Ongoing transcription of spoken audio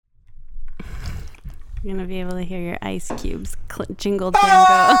You're going to be able to hear your Ice Cubes jingle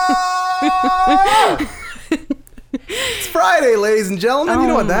jangle. It's Friday, ladies and gentlemen. You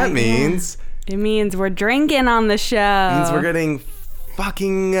know what that means. It means we're drinking on the show. It means we're getting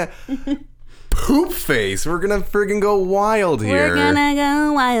fucking poop face. We're going to friggin' go wild here. We're going to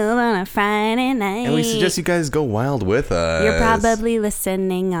go wild on a Friday night. And we suggest you guys go wild with us. You're probably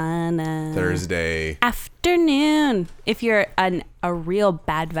listening on a Thursday afternoon. If you're a real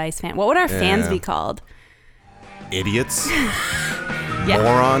Bad Vice fan. What would our fans be called? Idiots.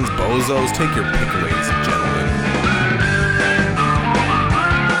 Morons. Bozos. Take your pick, ladies and gentlemen.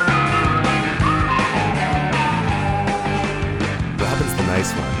 Robin's the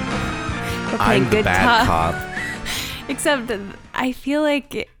nice one. Okay, I'm the bad cop. Except I feel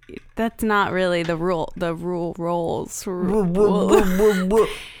like that's not really the rule. The rule rolls.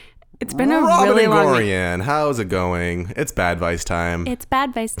 It's been a Robin really and long. Gorian, how's it going? It's Bad Vice time. It's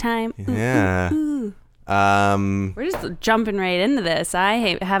Bad Vice time. Yeah. Ooh. We're just jumping right into this.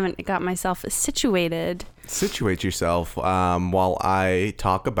 I haven't got myself situated. Situate yourself while I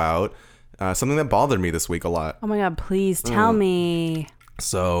talk about something that bothered me this week a lot. Oh my God, please tell me.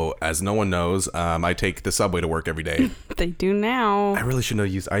 So, as no one knows, I take the subway to work every day. They do now. I really shouldn't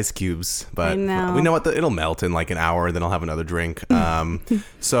have used ice cubes, but I know. we know what it'll melt in like an hour, then I'll have another drink.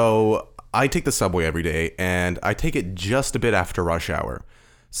 So I take the subway every day, and I take it just a bit after rush hour.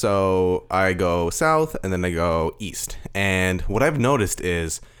 So I go south, and then I go east. And what I've noticed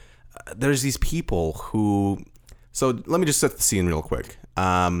is there's these people who... So let me just set the scene real quick.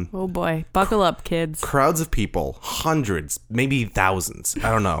 Oh boy, buckle up, kids. Crowds of people, hundreds, maybe thousands,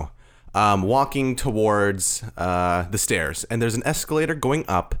 I don't know, walking towards the stairs. And there's an escalator going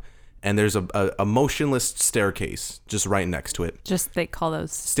up, and there's a motionless staircase just right next to it. Just they call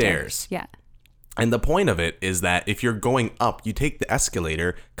those Stairs. Yeah. And the point of it is that if you're going up, you take the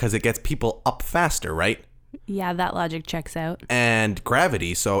escalator because it gets people up faster, right? Yeah, that logic checks out. And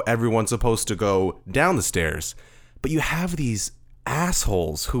gravity, so everyone's supposed to go down the stairs. But you have these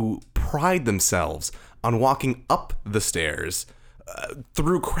assholes who pride themselves on walking up the stairs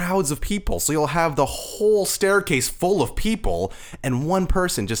through crowds of people. So you'll have the whole staircase full of people and one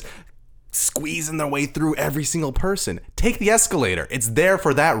person just squeezing their way through every single person. Take the escalator. It's there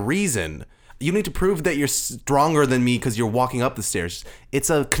for that reason. You need to prove that you're stronger than me because you're walking up the stairs. It's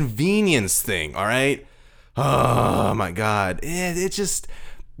a convenience thing, all right? Oh, my God. It just...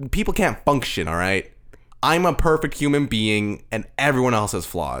 People can't function, all right? I'm a perfect human being, and everyone else has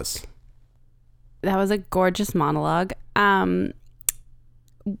flaws. That was a gorgeous monologue. Do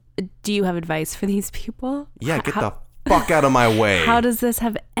you have advice for these people? Yeah, get the fuck out of my way. How does this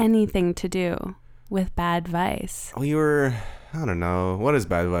have anything to do with Bad Vice? I don't know. What is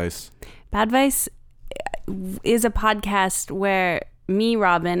Bad Vice? Bad Vice is a podcast where me,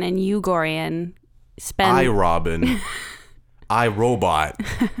 Robin, and you, Gorian, spend... I, Robin. I, Robot.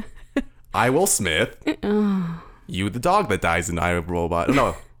 I, Will Smith. You, the dog that dies in I, Robot.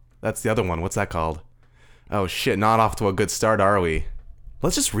 No, that's the other one. What's that called? Oh, shit. Not off to a good start, are we?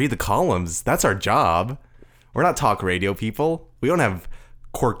 Let's just read the columns. That's our job. We're not talk radio people. We don't have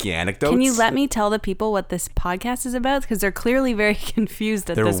quirky anecdotes. Can you let me tell the people what this podcast is about? Because they're clearly very confused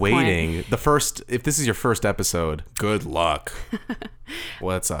at this point. They're waiting. If this is your first episode, good luck.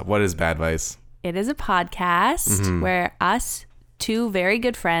 What's up? What is Bad Vice? It is a podcast where us two very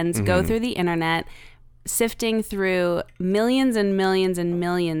good friends go through the internet, sifting through millions and millions and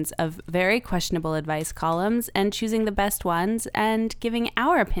millions of very questionable advice columns and choosing the best ones and giving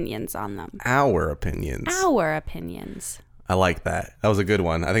our opinions on them. Our opinions. Our opinions. I like that. That was a good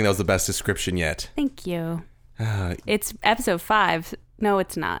one. I think that was the best description yet. Thank you. It's episode 5. No,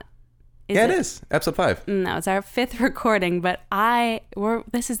 it's not. It is. Episode 5. No, it's our 5th recording, but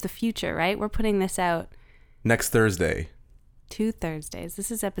this is the future, right? We're putting this out next Thursday. 2 Thursdays. This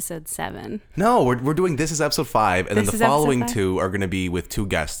is episode 7. No, we're doing this is episode 5, and then the following 2 are going to be with 2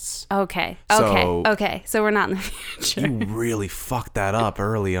 guests. Okay. So So we're not in the future. You really fucked that up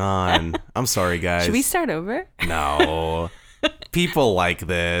early on. I'm sorry, guys. Should we start over? No. People like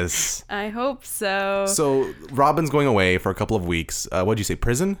this. I hope so. So Robin's going away for a couple of weeks. What'd you say,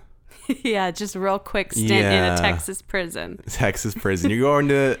 prison? Yeah, just a real quick stint in a Texas prison. Texas prison. You're going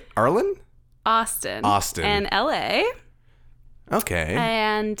to Arlen? Austin. And LA. Okay.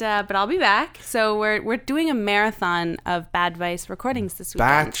 And but I'll be back. So we're doing a marathon of Bad Vice recordings this weekend.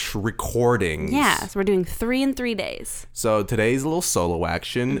 Batch recordings. Yeah, so we're doing 3 in 3 days. So today's a little solo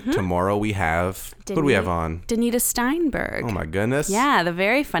action. Tomorrow we have what do we have on? Danita Steinberg. Oh my goodness. Yeah, the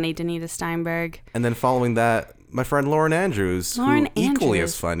very funny Danita Steinberg. And then following that, my friend Lauren Andrews, who equally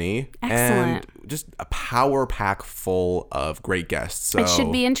as funny. Excellent. And just a power pack full of great guests. So it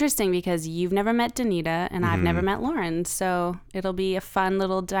should be interesting because you've never met Danita and I've never met Lauren. So it'll be a fun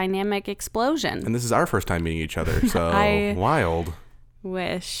little dynamic explosion. And this is our first time meeting each other. So wild.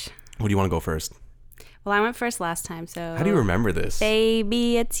 Wish. What do you want to go first? Well, I went first last time, so... How do you remember this?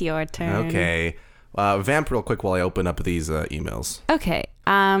 Baby, it's your turn. Okay. Vamp real quick while I open up these emails. Okay.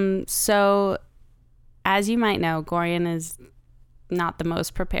 So, as you might know, Gorian is not the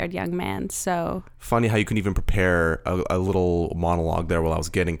most prepared young man, so... Funny how you can even prepare a little monologue there while I was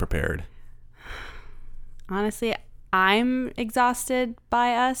getting prepared. Honestly, I'm exhausted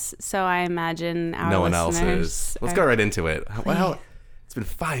by us, so I imagine our no one else listeners is. Let's go right into it. Well, it's been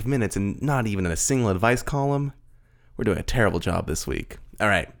 5 minutes and not even in a single advice column. We're doing a terrible job this week. All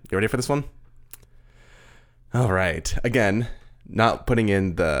right. You ready for this one? All right. Again, not putting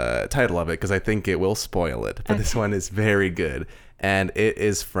in the title of it because I think it will spoil it. But This one is very good. And it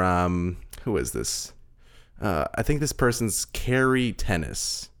is from, who is this? I think this person's Carrie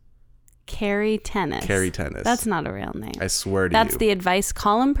Tennis. Carrie Tennis. Carrie Tennis. That's not a real name. I swear to you. That's the advice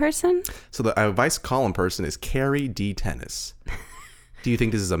column person? So the advice column person is Carrie D. Tennis. Do you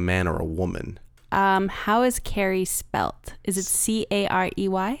think this is a man or a woman? How is Carrie spelt? Is it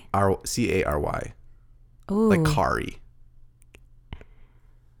C-A-R-E-Y? C-A-R-Y. Ooh. Like Kari.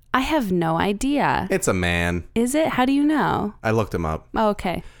 I have no idea. It's a man. Is it? How do you know? I looked him up. Oh,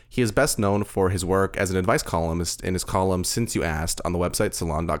 okay. He is best known for his work as an advice columnist in his column Since You Asked on the website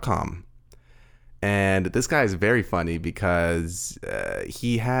salon.com. And this guy is very funny because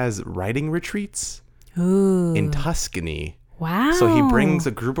he has writing retreats in Tuscany. Wow. So he brings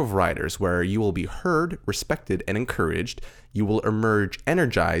a group of writers where you will be heard, respected, and encouraged. You will emerge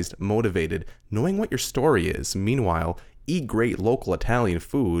energized, motivated, knowing what your story is. Meanwhile, eat great local Italian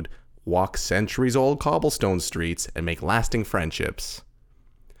food, walk centuries-old cobblestone streets, and make lasting friendships.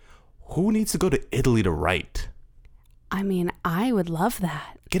 Who needs to go to Italy to write? I mean, I would love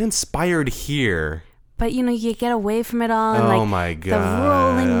that. Get inspired here. But, you get away from it all. And my God. The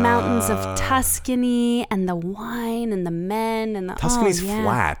rolling mountains of Tuscany and the wine and the men. And Tuscany's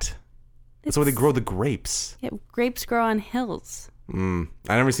flat. That's where they grow the grapes. Yeah, grapes grow on hills. I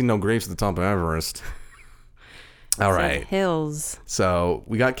never seen no grapes at the top of Everest. All right. Like hills. So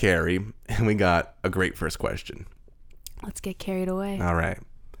we got Carrie, and we got a great first question. Let's get carried away. All right.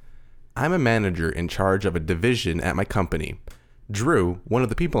 I'm a manager in charge of a division at my company. Drew, one of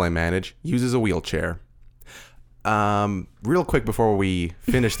the people I manage, uses a wheelchair. Real quick before we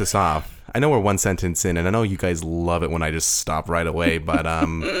finish this off, I know we're one sentence in, and I know you guys love it when I just stop right away, but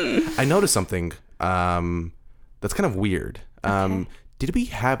I noticed something that's kind of weird. Okay. Did we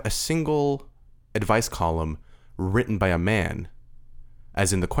have a single advice column written by a man,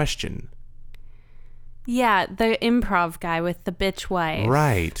 as in the question? Yeah, the improv guy with the bitch wife.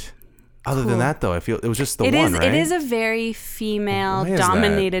 Right. Other than that, though, I feel it was just the one, right? It is a very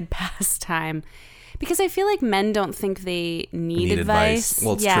female-dominated pastime. Because I feel like men don't think they need advice.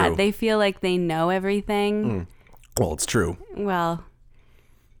 Well, it's true. They feel like they know everything. Well, it's true. Well.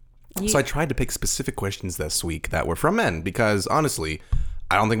 So I tried to pick specific questions this week that were from men because, honestly,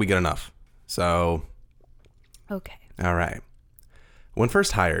 I don't think we get enough. So. Okay. All right. When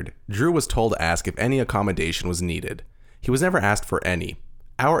first hired, Drew was told to ask if any accommodation was needed. He was never asked for any.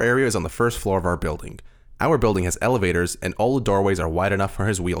 Our area is on the first floor of our building. Our building has elevators and all the doorways are wide enough for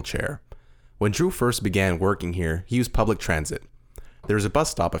his wheelchair. When Drew first began working here, he used public transit. There is a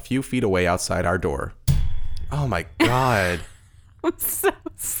bus stop a few feet away outside our door. Oh my God. I'm so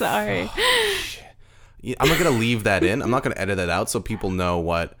sorry. Oh, shit. I'm not going to leave that in. I'm not going to edit that out so people know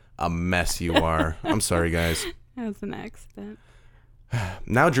what a mess you are. I'm sorry, guys. That was an accident.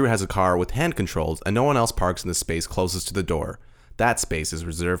 Now Drew has a car with hand controls and no one else parks in the space closest to the door. That space is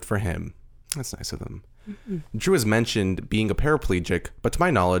reserved for him. That's nice of them. Mm-hmm. Drew has mentioned being a paraplegic, but to my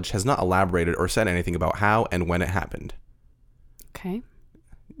knowledge has not elaborated or said anything about how and when it happened. Okay.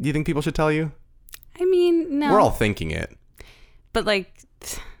 Do you think people should tell you? I mean, no. We're all thinking it. But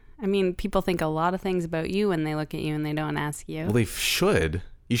people think a lot of things about you when they look at you and they don't ask you. Well, they should.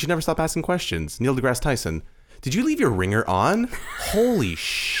 You should never stop asking questions. Neil deGrasse Tyson. Did you leave your ringer on? Holy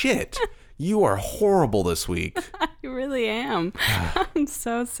shit. You are horrible this week. I really am. I'm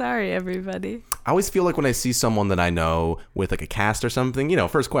so sorry, everybody. I always feel like when I see someone that I know with like a cast or something,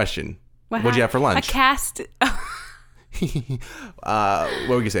 first question. What'd you have for lunch? A cast. What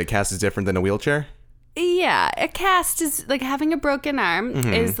would you say? A cast is different than a wheelchair? Yeah, a cast is like having a broken arm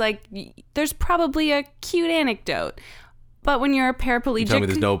is like, there's probably a cute anecdote. But when you're a paraplegic... You tell me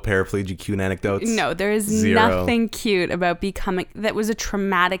there's no paraplegic cute anecdotes? No, there is Zero. Nothing cute about becoming... That was a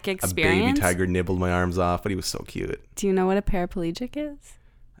traumatic experience. A baby tiger nibbled my arms off, but he was so cute. Do you know what a paraplegic is?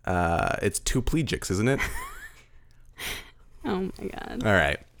 It's two plegics, isn't it? Oh my God. All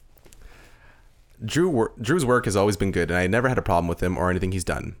right. Drew's work has always been good, and I never had a problem with him or anything he's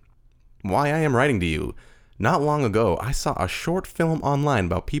done. Why I am writing to you. Not long ago, I saw a short film online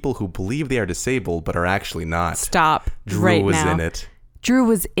about people who believe they are disabled but are actually not. Stop. Drew right was now. in it. Drew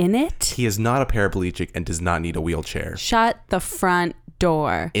was in it? He is not a paraplegic and does not need a wheelchair. Shut the front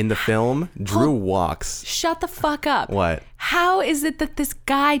door. In the film, Drew walks. Shut the fuck up. What? How is it that this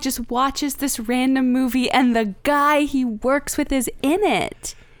guy just watches this random movie and the guy he works with is in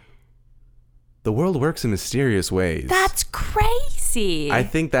it? The world works in mysterious ways. That's crazy. I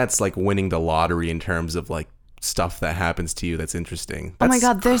think that's like winning the lottery in terms of like stuff that happens to you that's interesting. Oh my That's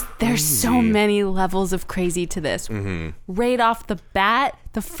God, there's crazy. so many levels of crazy to this. Right off the bat,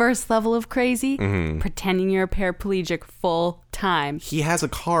 the first level of crazy, pretending you're a paraplegic full time. He has a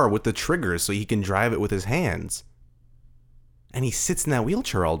car with the triggers so he can drive it with his hands. And he sits in that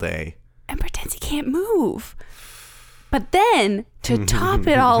wheelchair all day. And pretends he can't move. But then, to top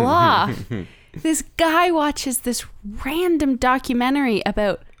it all off, this guy watches this random documentary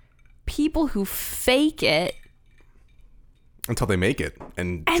about people who fake it. Until they make it.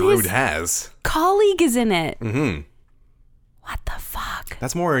 And And Drew his- has. Colleague is in it. Mm-hmm. What the fuck?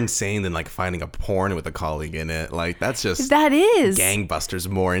 That's more insane than like finding a porn with a colleague in it. Like that's just That is. gangbusters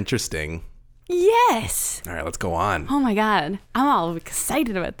more interesting. Yes. All right, let's go on. Oh my God. I'm all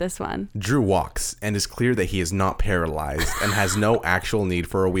excited about this one. Drew walks and is clear that he is not paralyzed and has no actual need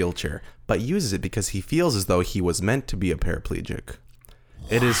for a wheelchair, but uses it because he feels as though he was meant to be a paraplegic.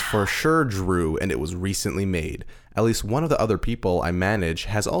 It is for sure Drew, and it was recently made. At least one of the other people I manage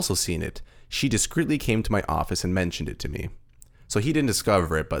has also seen it. She discreetly came to my office and mentioned it to me. So he didn't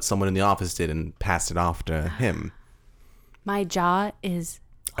discover it, but someone in the office did and passed it off to him. My jaw is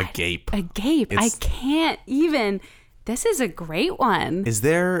Agape. agape. I can't even. This is a great one. Is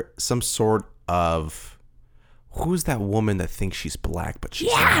there some sort of... Who's that woman that thinks she's black, but she's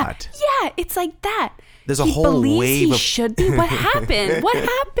not? Yeah, it's like that. There's a he whole believes wave he of- should be. What happened? What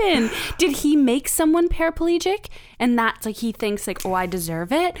happened? Did he make someone paraplegic? And that's like he thinks like, oh, I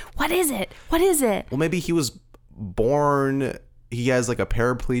deserve it? What is it? What is it? Well, maybe he was born... He has like a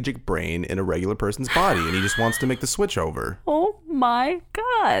paraplegic brain in a regular person's body, and he just wants to make the switch over. Oh my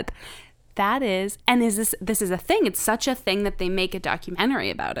God. That is, and is this is a thing. It's such a thing that they make a documentary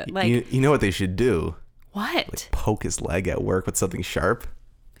about it. Like, You know what they should do? what? Poke his leg at work with something sharp.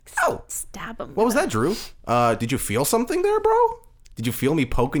 Ow! Stab him. What was that, Drew? Did you feel something there, bro? Did you feel me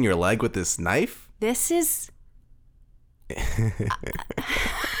poking your leg with this knife? This is,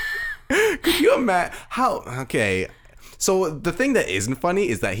 Could you imagine how? Okay. So the thing that isn't funny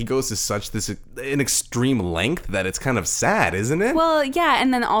is that he goes to an extreme length that it's kind of sad, isn't it? well, yeah.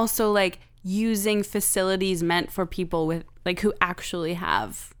 And then also like using facilities meant for people with like who actually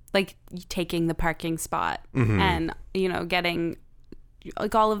have like taking the parking spot and, you know, getting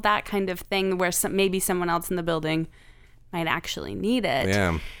like all of that kind of thing where maybe someone else in the building might actually need it.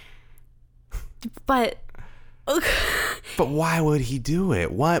 Yeah. But But why would he do it?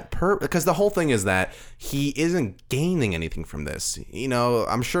 Because the whole thing is that he isn't gaining anything from this. You know,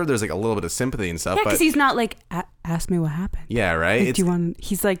 I'm sure there's like a little bit of sympathy and stuff. yeah, but because he's not like, ask me what happened. yeah, right. Like, do you want?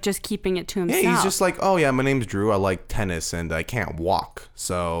 He's like just keeping it to himself. Yeah, he's just like, oh yeah, my name's Drew. I like tennis and I can't walk.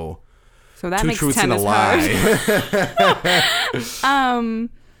 So that two makes truths and a tennis lie.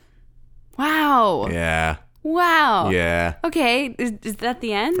 Wow. Yeah. Wow. Yeah. Okay, is that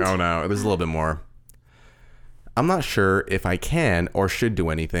the end? Oh no, there's a little bit more. I'm not sure if I can or should do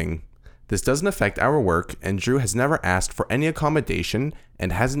anything. This doesn't affect our work, and Drew has never asked for any accommodation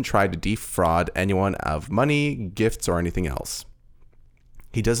and hasn't tried to defraud anyone of money, gifts, or anything else.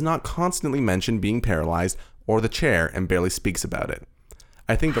 He does not constantly mention being paralyzed or the chair and barely speaks about it.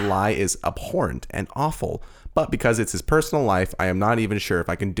 I think the lie is abhorrent and awful, but because it's his personal life, I am not even sure if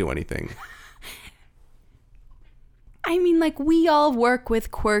I can do anything. I mean, like we all work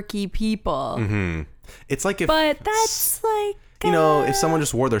with quirky people, It's like if... but that's like You know, if someone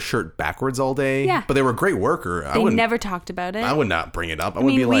just wore their shirt backwards all day, Yeah. but they were a great worker, they never talked about it. I would not bring it up. I I would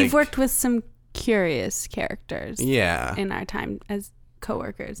mean, be like, we've worked with some curious characters yeah. in our time as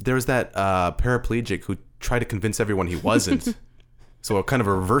coworkers. There was that paraplegic who tried to convince everyone he wasn't. So a kind of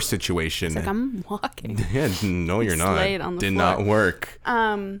a reverse situation. It's like I'm walking. Yeah, no, you're not. Slayed on the Did floor. not work.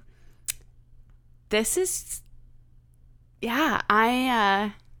 This is, yeah,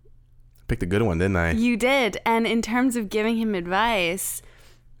 I. Picked a good one, didn't I? You did. And in terms of giving him advice,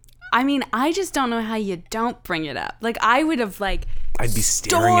 I mean, I just don't know how you don't bring it up. Like, I would have, like, I'd be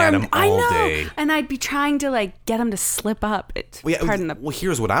staring at him I all know. day. And I'd be trying to, like, get him to slip up. Well, Pardon the... well,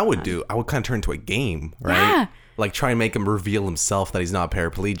 here's what I would do. I would kind of turn into a game, right? Yeah. Like try and make him reveal himself that he's not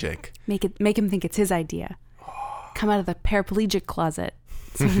paraplegic. Make him think it's his idea. Come out of the paraplegic closet,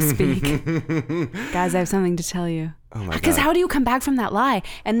 so to speak. Guys, I have something to tell you. Oh my God. Because how do you come back from that lie?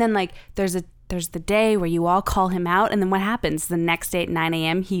 And then like there's the day where you all call him out, and then what happens? The next day at 9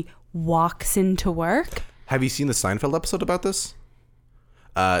 a.m. he walks into work. Have you seen the Seinfeld episode about this?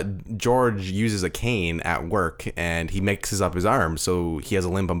 George uses a cane at work and he mixes up his arm, so he has a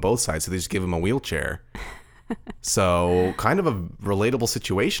limp on both sides, so they just give him a wheelchair. So kind of a relatable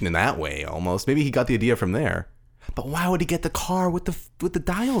situation in that way, almost. Maybe he got the idea from there. But why would he get the car with the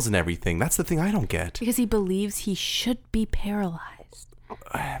dials and everything? That's the thing I don't get. Because he believes he should be paralyzed.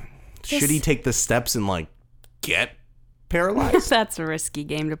 Should he take the steps and like get paralyzed? That's a risky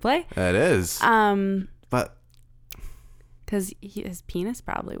game to play. It is. But because his penis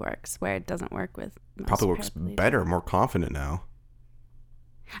probably works where it doesn't work with most probably works paraplegics. better, more confident now.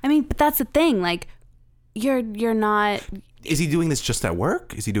 I mean, but that's the thing. Like, you're not. Is he doing this just at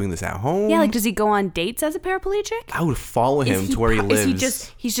work? Is he doing this at home? Yeah, like, does he go on dates as a paraplegic? I would follow him to where he lives.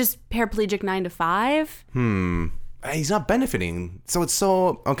 Is he's just paraplegic 9 to 5? He's not benefiting. So it's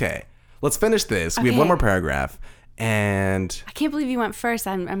so okay. Let's finish this. We have Okay. one more paragraph, and I can't believe you went first.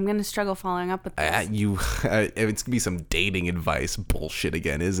 I'm gonna struggle following up with this. it's gonna be some dating advice bullshit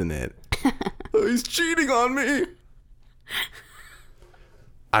again, isn't it? He's cheating on me.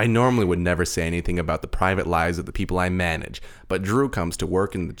 I normally would never say anything about the private lives of the people I manage, but Drew comes to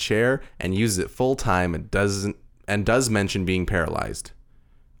work in the chair and uses it full time and does mention being paralyzed.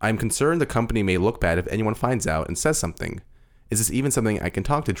 I'm concerned the company may look bad if anyone finds out and says something. Is this even something I can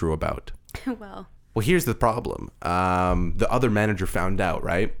talk to Drew about? Well, here's the problem. The other manager found out,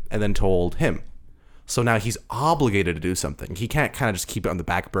 right? And then told him. So now he's obligated to do something. He can't kind of just keep it on the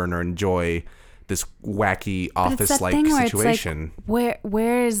back burner and enjoy this wacky office-like situation. It's like,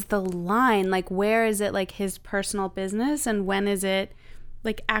 where is the line? Like, where is it like his personal business, and when is it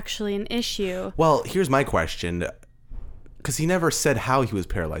like actually an issue? Well, here's my question. Because he never said how he was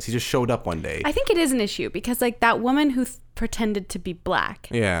paralyzed. He just showed up one day. I think it is an issue because like that woman who pretended to be black.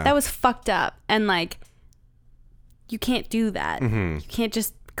 Yeah. That was fucked up. And like, you can't do that. Mm-hmm. You can't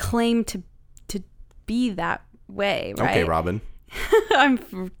just claim to be that way, right? Okay, Robin.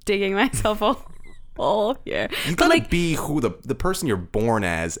 I'm digging myself a hole here. You gotta be who the person you're born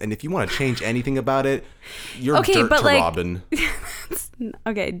as, and if you want to change anything about it, you're Okay, dirt but to like- Robin.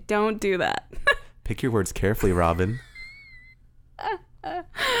 Okay, don't do that. Pick your words carefully, Robin.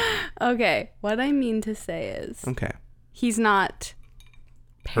 Okay, what I mean to say is Okay. he's not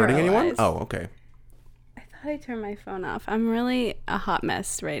paralyzed. Hurting anyone? Oh, okay. I thought I turned my phone off. I'm really a hot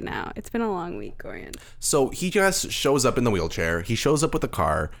mess right now. It's been a long week, Orion. So he just shows up in the wheelchair. He shows up with a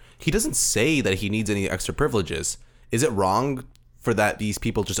car. He doesn't say that he needs any extra privileges. Is it wrong for that these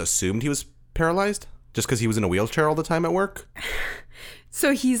people just assumed he was paralyzed? Just because he was in a wheelchair all the time at work?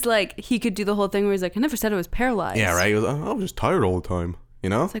 So he's like, he could do the whole thing where he's like, I never said I was paralyzed. Yeah, right? He was, I was just tired all the time. You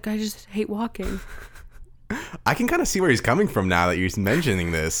know? It's like, I just hate walking. I can kind of see where he's coming from now that you're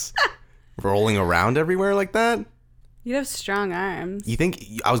mentioning this. Rolling around everywhere like that? You'd have strong arms. You think,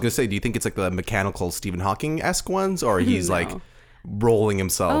 I was going to say, do you think it's like the mechanical Stephen Hawking-esque ones? Or he's No. like rolling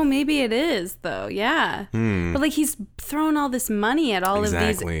himself? Oh, maybe it is, though. Yeah. But like, he's thrown all this money at all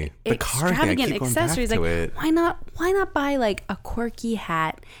Exactly. of The these car thing, I extravagant keep going back accessories. to Like, it. why not buy like a quirky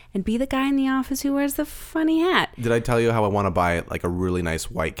hat and be the guy in the office who wears the funny hat? Did I tell you how I want to buy like a really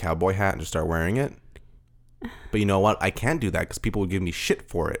nice white cowboy hat and just start wearing it? But you know what? I can't do that because people would give me shit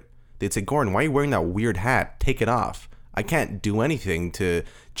for it. They'd say, Gordon, why are you wearing that weird hat? Take it off. I can't do anything to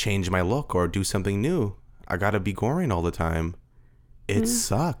change my look or do something new. I gotta be Gordon all the time. It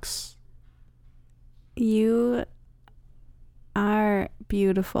sucks. You are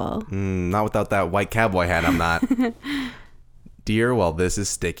beautiful. Not without that white cowboy hat, I'm not. Dear, well, this is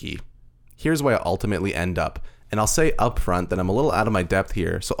sticky. Here's where I ultimately end up. And I'll say up front that I'm a little out of my depth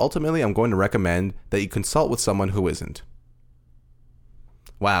here, so ultimately I'm going to recommend that you consult with someone who isn't.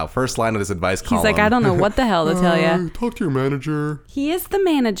 Wow, first line of this advice column. He's like, I don't know what the hell to tell you. Talk to your manager. He is the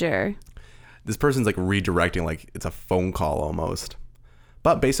manager. This person's like redirecting like it's a phone call almost.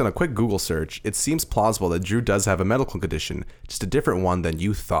 But based on a quick Google search, it seems plausible that Drew does have a medical condition, just a different one than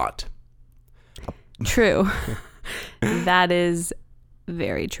you thought. True. That is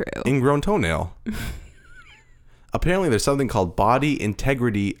very true. Ingrown toenail. Apparently there's something called body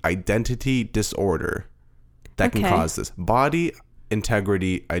integrity identity disorder that can Okay. cause this. Body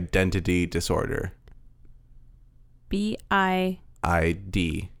integrity identity disorder. B-I,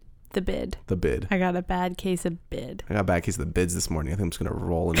 ID. the bid. The bid. I got a bad case of bid. I got back case of the bids this morning. I think I'm just going to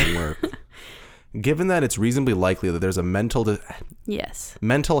roll into work. Given that it's reasonably likely that there's a mental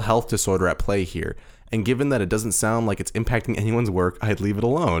health disorder at play here, and given that it doesn't sound like it's impacting anyone's work, I'd leave it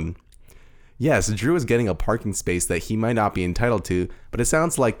alone. Yes, Drew is getting a parking space that he might not be entitled to, but it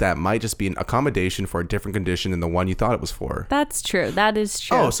sounds like that might just be an accommodation for a different condition than the one you thought it was for. That's true. That is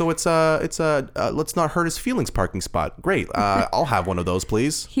true. Oh, so it's a let's not hurt his feelings parking spot. Great. I'll have one of those,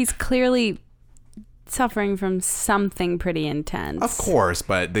 please. He's clearly suffering from something pretty intense. Of course,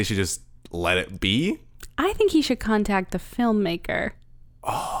 but they should just let it be. I think he should contact the filmmaker.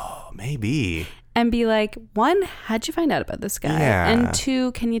 Oh, maybe. And be like, one, how'd you find out about this guy? Yeah. And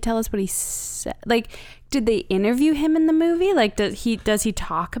two, can you tell us what he said? Like, did they interview him in the movie? Like, does he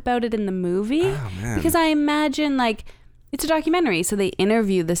talk about it in the movie? Oh, man. Because I imagine, like, it's a documentary, so they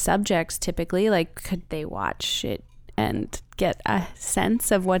interview the subjects typically. Like, could they watch it and get a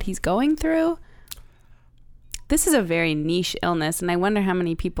sense of what he's going through? This is a very niche illness, and I wonder how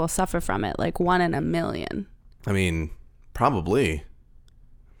many people suffer from it. Like, 1 in a million. I mean, probably.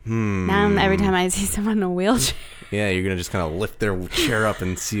 Now every time I see someone in a wheelchair. Yeah, you're going to just kind of lift their chair up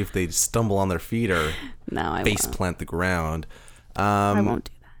and see if they stumble on their feet or face plant the ground. I won't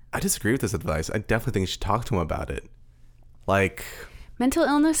do that. I disagree with this advice. I definitely think you should talk to him about it. Like, mental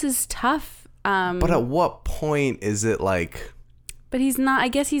illness is tough. But at what point is it like... But I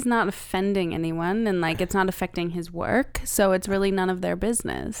guess he's not offending anyone, and like it's not affecting his work, so it's really none of their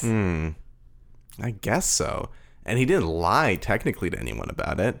business. I guess so. And he didn't lie technically to anyone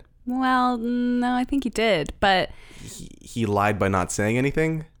about it. Well, no, I think he did, but... He lied by not saying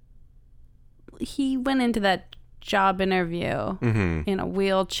anything? He went into that job interview in a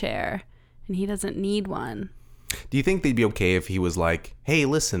wheelchair, and he doesn't need one. Do you think they'd be okay if he was like, hey,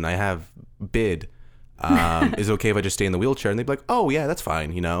 listen, I have bid. Is it okay if I just stay in the wheelchair? And they'd be like, oh, yeah, that's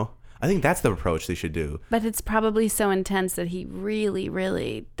fine, you know? I think that's the approach they should do. But it's probably so intense that he really,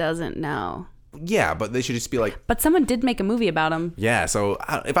 really doesn't know. Yeah, but they should just be like... But someone did make a movie about him. Yeah, so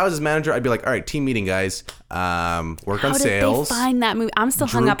if I was his manager, I'd be like, all right, team meeting, guys. Work on sales. How did they find that movie? I'm still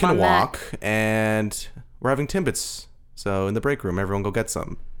hung up on that. Drew can walk, and we're having Timbits. So in the break room, everyone go get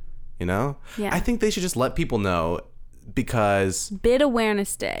some. You know? Yeah. I think they should just let people know because... Bid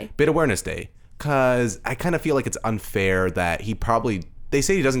Awareness Day. Because I kind of feel like it's unfair that he probably... They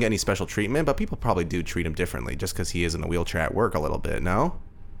say he doesn't get any special treatment, but people probably do treat him differently just because he is in a wheelchair at work a little bit, no?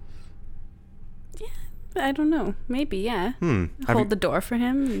 I don't know. Maybe, yeah. Hold the door for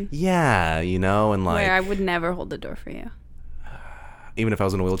him. Yeah, you know, and like... Where I would never hold the door for you. Even if I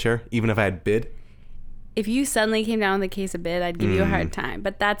was in a wheelchair? Even if I had bid? If you suddenly came down with a case of bid, I'd give you a hard time.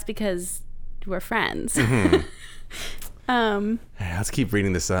 But that's because we're friends. Let's keep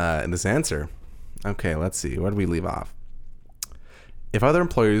reading this answer. Okay, let's see. Where do we leave off? If other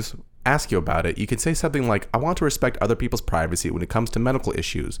employers ask you about it, you can say something like, I want to respect other people's privacy when it comes to medical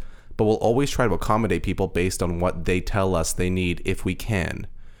issues, but we'll always try to accommodate people based on what they tell us they need if we can.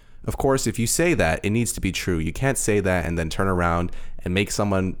 Of course, if you say that, it needs to be true. You can't say that and then turn around and make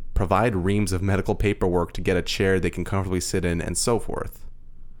someone provide reams of medical paperwork to get a chair they can comfortably sit in and so forth.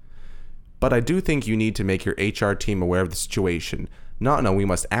 But I do think you need to make your HR team aware of the situation. Not in a we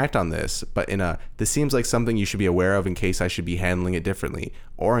must act on this, but in a this seems like something you should be aware of in case I should be handling it differently,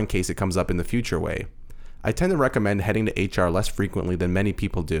 or in case it comes up in the future way. I tend to recommend heading to HR less frequently than many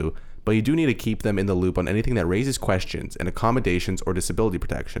people do, but you do need to keep them in the loop on anything that raises questions and accommodations or disability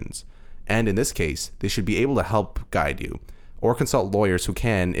protections. And in this case, they should be able to help guide you, or consult lawyers who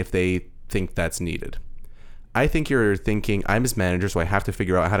can if they think that's needed. I think you're thinking, I'm his manager, so I have to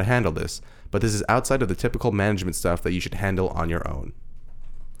figure out how to handle this, but this is outside of the typical management stuff that you should handle on your own.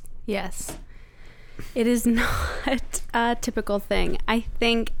 Yes. It is not a typical thing. I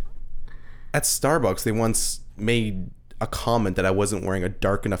think... At Starbucks, they once made a comment that I wasn't wearing a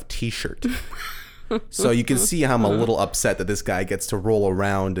dark enough t-shirt. So you can see how I'm a little upset that this guy gets to roll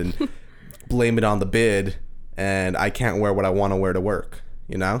around and blame it on the bid, and I can't wear what I want to wear to work,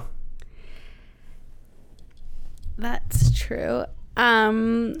 you know? That's true. All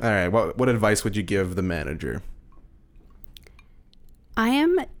right, what advice would you give the manager? I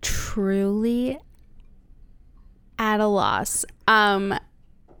am truly at a loss. But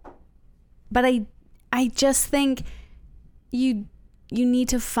I just think you need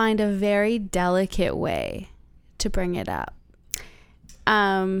to find a very delicate way to bring it up.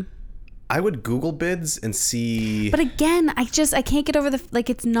 I would Google bids and see. But again, I can't get over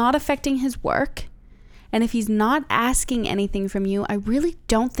it's not affecting his work. And if he's not asking anything from you, I really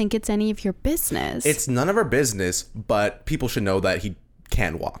don't think it's any of your business. It's none of our business, but people should know that he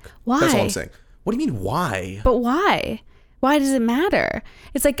can walk. Why? That's all I'm saying. What do you mean, why? But why? Why does it matter?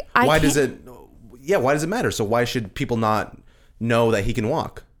 It's like, why does it matter? So why should people not know that he can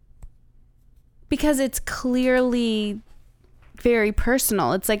walk? Because it's clearly very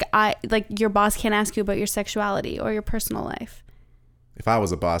personal. It's like your boss can't ask you about your sexuality or your personal life. If I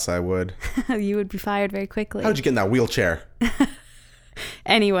was a boss, I would. You would be fired very quickly. How did you get in that wheelchair?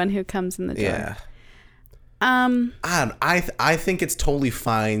 Anyone who comes in the door. Yeah. I think it's totally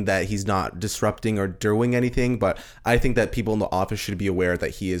fine that he's not disrupting or doing anything, but I think that people in the office should be aware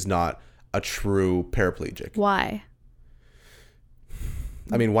that he is not a true paraplegic. Why?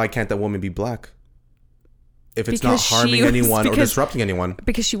 I mean, why can't that woman be black? If it's not harming anyone or disrupting anyone.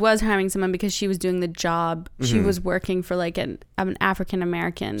 Because she was harming someone because she was doing the job. She was working for like an African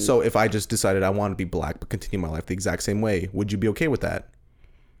American. So if I just decided I want to be black but continue my life the exact same way, would you be okay with that?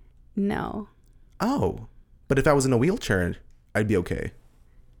 No. Oh. But if I was in a wheelchair, I'd be okay.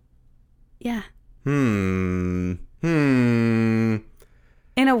 Yeah. In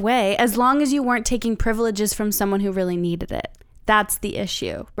a way, as long as you weren't taking privileges from someone who really needed it. That's the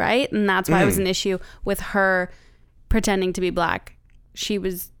issue, right? And that's why it was an issue with her pretending to be black. She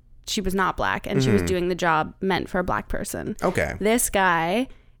was not black, and she was doing the job meant for a black person. Okay. This guy,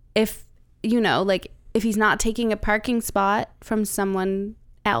 if he's not taking a parking spot from someone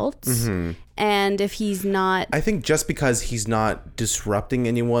else, and if he's not... I think just because he's not disrupting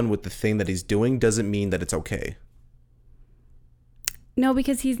anyone with the thing that he's doing doesn't mean that it's okay. No,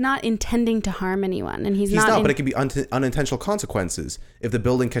 because he's not intending to harm anyone, and he's not. But it could be unintentional consequences. If the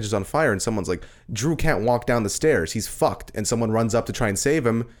building catches on fire and someone's like, Drew can't walk down the stairs, he's fucked, and someone runs up to try and save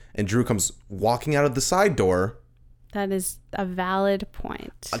him, and Drew comes walking out of the side door. That is a valid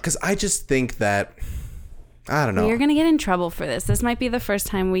point. Because I just think that, I don't know. You're gonna get in trouble for this. This might be the first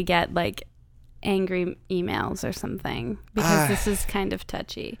time we get like angry emails or something, because this is kind of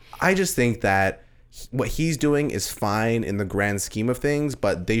touchy. I just think that what he's doing is fine in the grand scheme of things,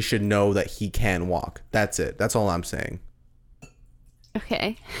 but they should know that he can walk. That's it. That's all I'm saying.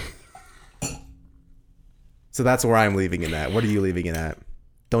 Okay. So that's where I'm leaving it at. What are you leaving it at?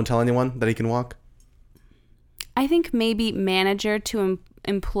 Don't tell anyone that he can walk? I think maybe manager to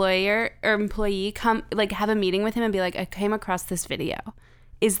employer or employee come like have a meeting with him and be like, I came across this video.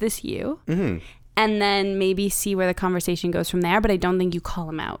 Is this you? Mm-hmm. And then maybe see where the conversation goes from there. But I don't think you call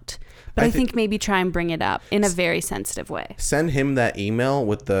him out. But I think maybe try and bring it up in a very sensitive way. Send him that email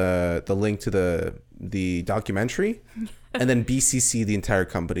with the link to the documentary, and then BCC the entire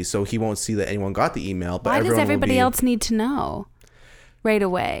company, so he won't see that anyone got the email. But why does everybody else need to know right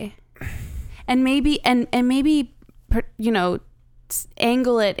away? And maybe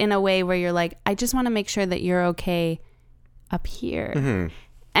angle it in a way where you're like, I just want to make sure that you're okay up here,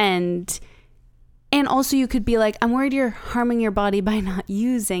 and also you could be like, I'm worried you're harming your body by not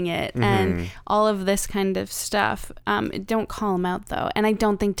using it, and all of this kind of stuff. Don't call him out though. And I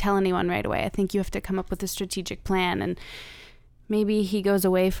don't think tell anyone right away. I think you have to come up with a strategic plan, and maybe he goes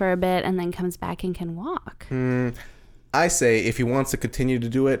away for a bit and then comes back and can walk. I say if he wants to continue to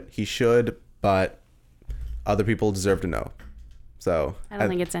do it, he should, but other people deserve to know. So I don't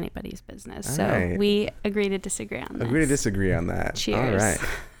think it's anybody's business. So we agree to disagree on this. Agree to disagree on that. Cheers. All right.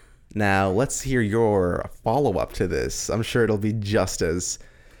 Now, let's hear your follow-up to this. I'm sure it'll be just as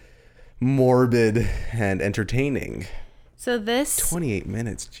morbid and entertaining. So this... 28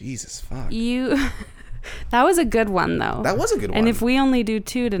 minutes. Jesus, fuck. That was a good one, though. That was a good one. And if we only do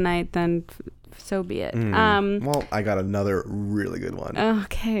 2 tonight, then so be it. Well, I got another really good one.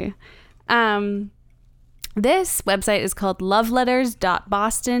 Okay. This website is called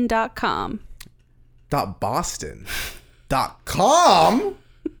loveletters.boston.com. .boston.com?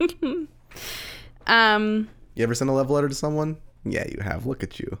 You ever send a love letter to someone? Yeah, you have. Look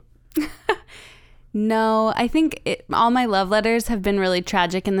at you. No, I think all my love letters have been really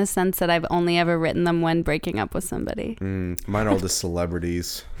tragic in the sense that I've only ever written them when breaking up with somebody. Mine are all the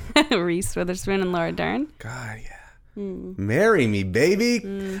celebrities. Reese Witherspoon and Laura Dern. God, yeah. Marry me,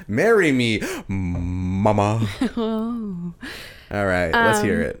 baby. Marry me, mama. Oh. All right, let's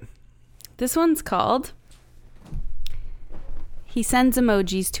hear it. This one's called He Sends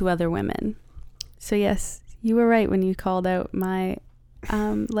Emojis to Other Women. So yes, you were right when you called out my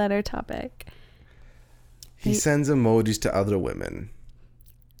letter topic. He sends emojis to other women.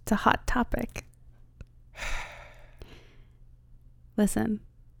 It's a hot topic. Listen.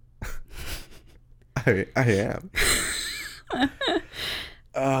 I am.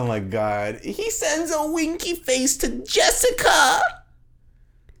 Oh my God. He sends a winky face to Jessica.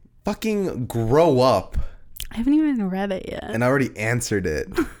 Fucking grow up. I haven't even read it yet. And I already answered it.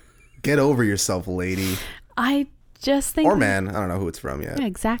 Get over yourself, lady. I just think... Or man. I don't know who it's from yet. Yeah,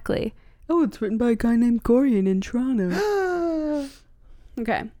 exactly. Oh, it's written by a guy named Corian in Toronto.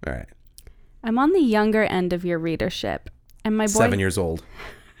 Okay. All right. I'm on the younger end of your readership. And my 7 years old.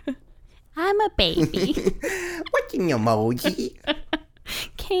 I'm a baby. Working emoji.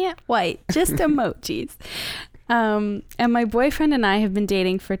 Can't wait. Just emojis. And my boyfriend and I have been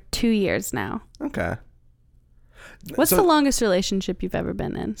dating for 2 years now. Okay. What's the longest relationship you've ever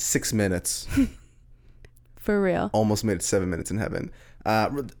been in? 6 minutes. For real? Almost made it 7 minutes in heaven.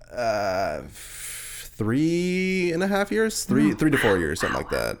 3.5 years? 3 to 4 years, something like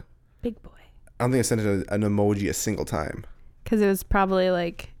that. Big boy. I don't think I sent an emoji a single time. Because it was probably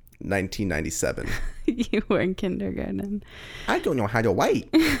like 1997. you were in kindergarten. I don't know how to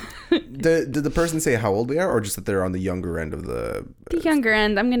wait. Did the person say how old they are, or just that they're on the younger end of the? The younger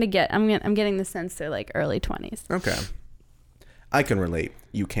end. I'm getting the sense they're like early 20s. Okay. I can relate.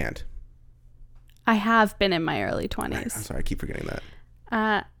 You can't. I have been in my early 20s. I'm sorry, I keep forgetting that.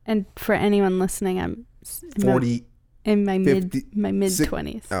 And for anyone listening, I'm 40. In my 50, mid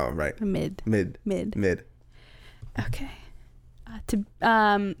 20s. Oh, right. Mid. Okay.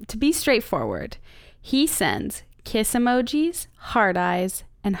 To be straightforward, he sends kiss emojis, heart eyes,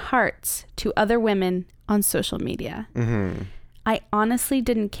 and hearts to other women on social media. Mm-hmm. I honestly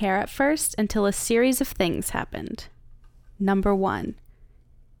didn't care at first until a series of things happened. Number 1,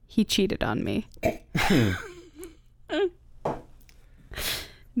 he cheated on me.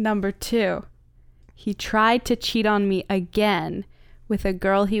 Number 2, he tried to cheat on me again with a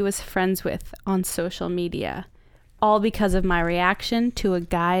girl he was friends with on social media. All because of my reaction to a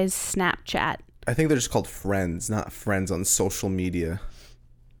guy's Snapchat. I think they're just called friends, not friends on social media.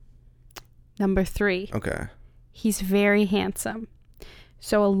 Number 3. Okay. He's very handsome.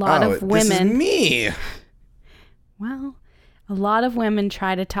 So a lot of women... This is me! Well, a lot of women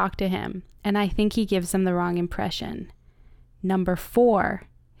try to talk to him, and I think he gives them the wrong impression. Number 4,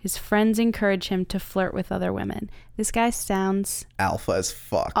 his friends encourage him to flirt with other women. This guy sounds... alpha as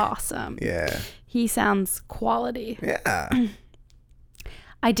fuck. Awesome. Yeah. He sounds quality. Yeah.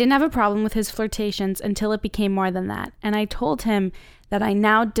 I didn't have a problem with his flirtations until it became more than that, and I told him that I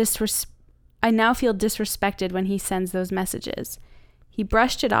now feel disrespected when he sends those messages. He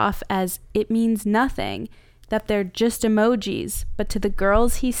brushed it off as it means nothing, that they're just emojis, but to the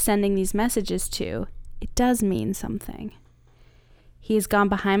girls he's sending these messages to, it does mean something. He has gone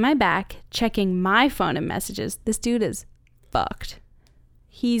behind my back, checking my phone and messages. This dude is fucked.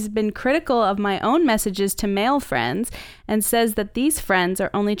 He's been critical of my own messages to male friends and says that these friends are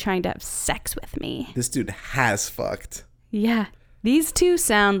only trying to have sex with me. This dude has fucked. Yeah. These two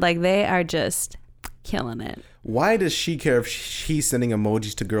sound like they are just killing it. Why does she care if he's sending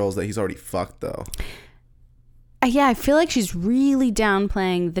emojis to girls that he's already fucked, though? Yeah, I feel like she's really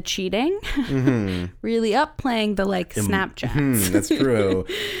downplaying the cheating. Mm-hmm. Really upplaying the, Snapchats. That's true.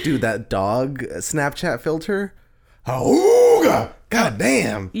 Dude, that dog Snapchat filter. Oh, God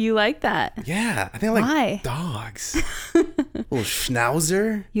damn. You like that? Yeah. I think I like dogs. Little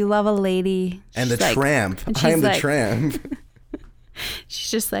schnauzer. You love a lady. And the tramp. I am the tramp. She's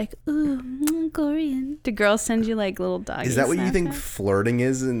just like, ooh, Korean. Do girls send you little doggies? Is that what you think flirting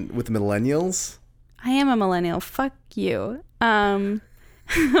is with millennials? I am a millennial. Fuck you. I'm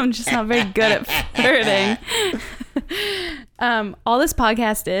just not very good at flirting. All this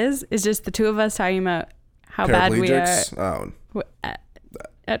podcast is just the two of us talking about how bad we are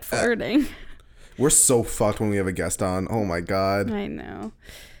at flirting. We're so fucked when we have a guest on. Oh my God. I know.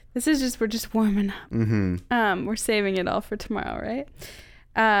 We're just warming up. Mm-hmm. We're saving it all for tomorrow, right?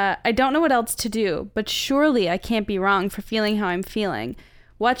 I don't know what else to do, but surely I can't be wrong for feeling how I'm feeling.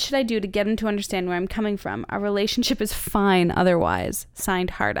 What should I do to get him to understand where I'm coming from? Our relationship is fine otherwise. Signed,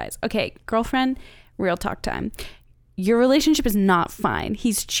 Hard Eyes. Okay, girlfriend, real talk time. Your relationship is not fine.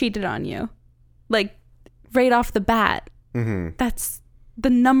 He's cheated on you. Right off the bat. Mm-hmm. That's the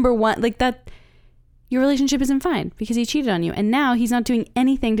number one. Your relationship isn't fine because he cheated on you. And now he's not doing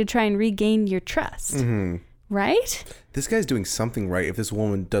anything to try and regain your trust. Mm-hmm. Right? This guy's doing something right if this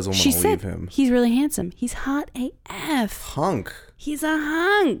woman doesn't want to leave him. He's really handsome. He's hot AF. Hunk. He's a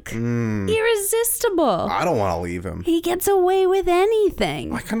hunk. Irresistible. I don't want to leave him. He gets away with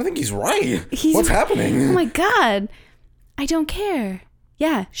anything. I kind of think he's right. What's happening? Oh my God. I don't care.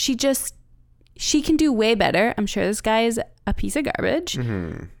 Yeah, she can do way better. I'm sure this guy is a piece of garbage.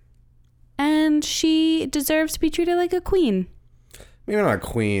 Mm-hmm. And she deserves to be treated like a queen. Maybe not a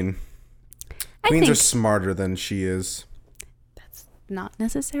queen. Queens are smarter than she is. That's not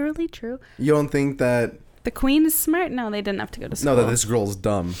necessarily true. You don't think that... The queen is smart? No, they didn't have to go to school. No, that this girl's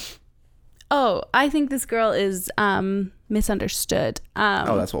dumb. Oh, I think this girl is misunderstood.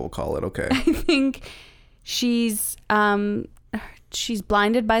 That's what we'll call it. Okay. I think she's blinded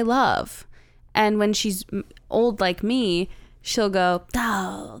by love. And when she's old like me, she'll go,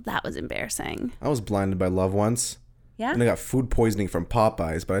 oh, that was embarrassing. I was blinded by love once. Yeah? And I got food poisoning from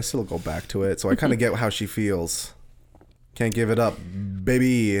Popeyes, but I still go back to it. So I kind of get how she feels. Can't give it up,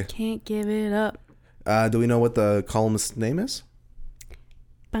 baby. Can't give it up. Do we know what the columnist's name is?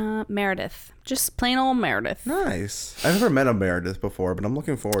 Meredith. Just plain old Meredith. Nice. I've never met a Meredith before, but I'm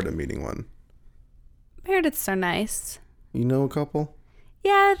looking forward to meeting one. Merediths are nice. You know a couple?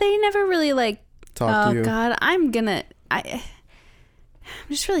 Yeah, they never really like Talk to you? Oh God, I'm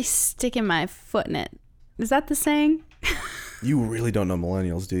just really sticking my foot in it. Is that the saying? You really don't know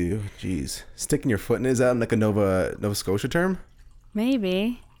millennials, do you? Jeez. Sticking your foot in it, is that like a Nova Scotia term?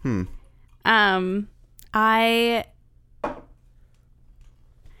 Maybe.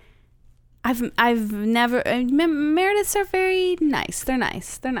 I've never Merediths are very nice. They're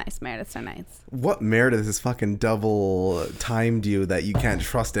nice. Merediths are nice. What Meredith is fucking double timed you that you can't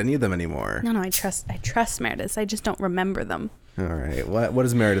trust any of them anymore? No, I trust Merediths. I just don't remember them. All right. What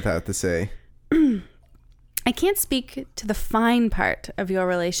does Meredith have to say? I can't speak to the fine part of your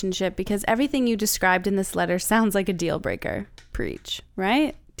relationship because everything you described in this letter sounds like a deal breaker. Preach,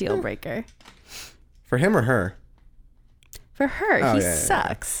 right? Deal breaker. For him or her? For her, he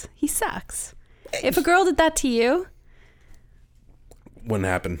sucks. He sucks. If a girl did that to you, wouldn't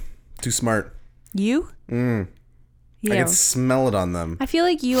happen. Too smart. you? I Yeah. can smell it on them. I feel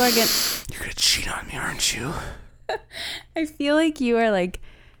like you are gonna. You're gonna cheat on me, aren't you? I feel like you are like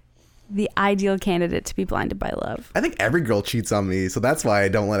the ideal candidate to be blinded by love. I think every girl cheats on me, so that's why I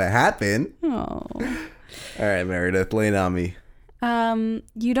don't let it happen. Oh. All right, Meredith, lay it on me.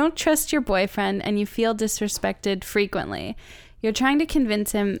 You don't trust your boyfriend and you feel disrespected frequently. You're trying to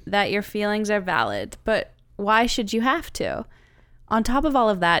convince him that your feelings are valid, but why should you have to? On top of all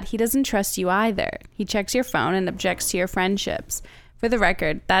of that, he doesn't trust you either. He checks your phone and objects to your friendships. For the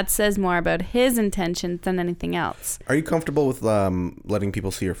record, that says more about his intentions than anything else. Are you comfortable with letting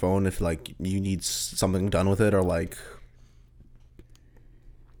people see your phone if like you need something done with it, or like?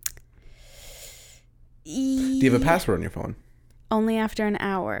 Do you have a password on your phone? Only after an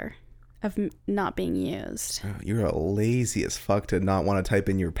hour of not being used. You're a lazy as fuck to not want to type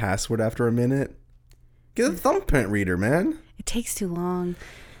in your password after a minute. Get a thumbprint reader, man. It takes too long.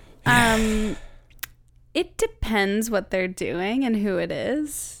 It depends what they're doing and who it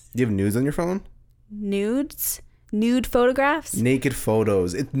is. Do you have nudes on your phone? Nudes? Nude photographs? Naked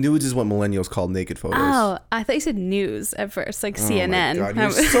photos. Nudes is what millennials call naked photos. Oh, I thought you said news at first, like CNN. Oh my God,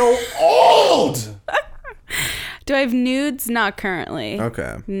 you're so old! Do I have nudes? Not currently.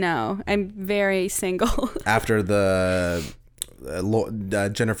 Okay. No, I'm very single. After the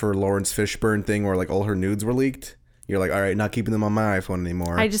Jennifer Lawrence Fishburne thing where like all her nudes were leaked, you're like, all right, not keeping them on my iPhone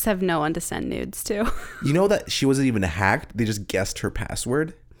anymore. I just have no one to send nudes to. You know that she wasn't even hacked? They just guessed her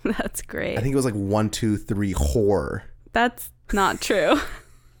password. That's great. I think it was like 123 whore. That's not true.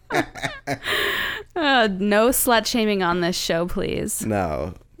 No slut shaming on this show, please.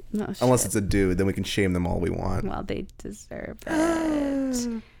 No. Unless it's a dude, then we can shame them all we want. Well, they deserve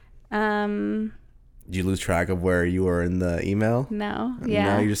it. Did you lose track of where you were in the email? No. Yeah.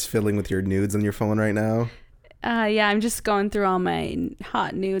 Now you're just fiddling with your nudes on your phone right now? Yeah, I'm just going through all my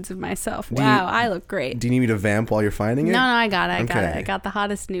hot nudes of myself. Wow, I look great. Do you need me to vamp while you're finding it? No, I got it. I got the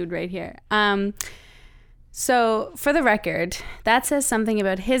hottest nude right here. So for the record, that says something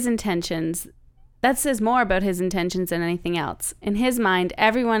about his intentions. That says more about his intentions than anything else. In his mind,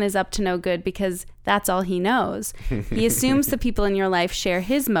 everyone is up to no good because that's all he knows. He assumes the people in your life share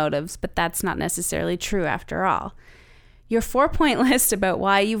his motives, but that's not necessarily true after all. Your 4-point list about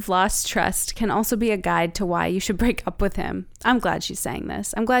why you've lost trust can also be a guide to why you should break up with him. I'm glad she's saying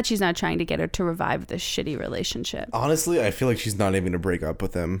this. I'm glad she's not trying to get her to revive this shitty relationship. Honestly, I feel like she's not even to break up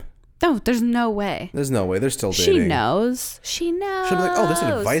with him. No, there's no way. There's no way. They're still dating. She knows. She'll be like, oh, this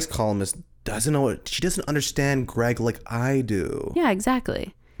advice columnist doesn't know what. She doesn't understand Greg like I do. Yeah,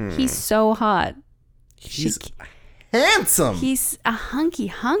 exactly. He's so hot. He's handsome. He's a hunky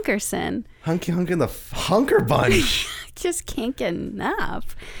hunkerson. Hunky hunk in the hunker bunch. Just can't get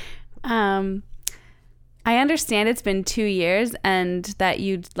enough. I understand it's been 2 years and that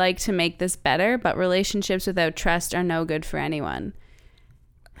you'd like to make this better, but relationships without trust are no good for anyone.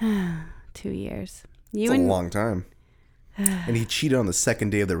 2 years. It's a long time. And he cheated on the second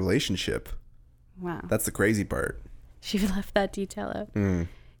day of the relationship. Wow. That's the crazy part. She left that detail out.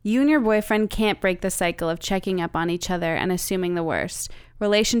 You and your boyfriend can't break the cycle of checking up on each other and assuming the worst.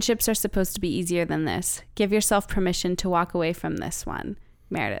 Relationships are supposed to be easier than this. Give yourself permission to walk away from this one.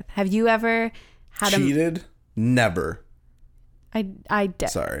 Meredith, have you ever had cheated? Never.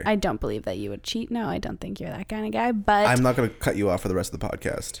 Sorry. I don't believe that you would cheat. No, I don't think you're that kind of guy, but I'm not going to cut you off for the rest of the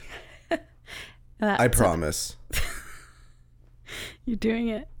podcast. I promise. You're doing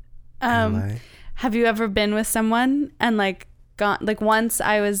it. Am I? Have you ever been with someone and like gone, like once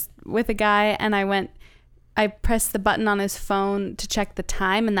I was with a guy and I pressed the button on his phone to check the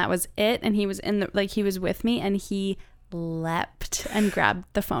time and that was it, and he was he was with me and he leapt and grabbed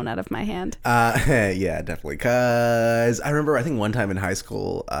the phone out of my hand. Yeah, definitely. Cause I remember, I think one time in high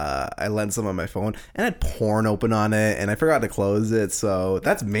school, I lent someone my phone and I had porn open on it and I forgot to close it. So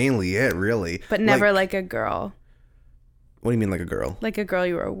that's mainly it, really. But never like a girl. What do you mean, like a girl? Like a girl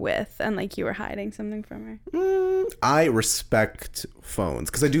you were with and like you were hiding something from her. I respect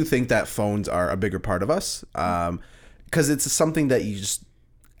phones because I do think that phones are a bigger part of us. Because it's something that you just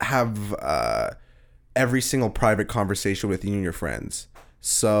have every single private conversation with you and your friends.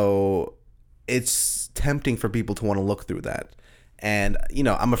 So it's tempting for people to want to look through that. And, you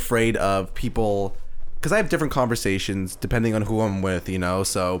know, I'm afraid of people because I have different conversations depending on who I'm with, you know,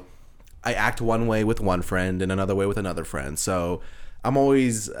 so I act one way with one friend and another way with another friend. So I'm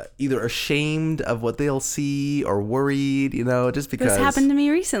always either ashamed of what they'll see or worried, you know, just because. This happened to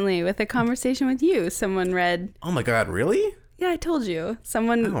me recently with a conversation with you. Someone read. Oh my God, really? Yeah, I told you. I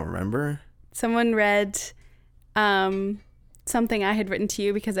don't remember. Someone read something I had written to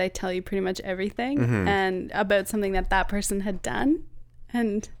you because I tell you pretty much everything and about something that person had done.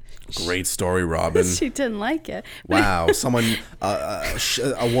 And great story, Robin. She didn't like it. Wow. Someone,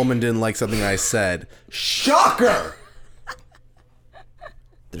 a woman didn't like something I said. Shocker!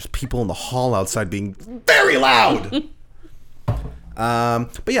 There's people in the hall outside being very loud.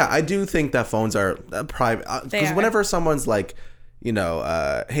 But yeah, I do think that phones are private. Because whenever someone's like, you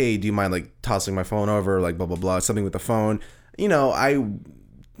know, hey, do you mind like tossing my phone over, like blah, blah, blah, something with the phone, you know,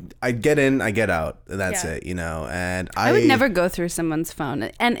 I get in, I get out. That's it, you know. And I would never go through someone's phone.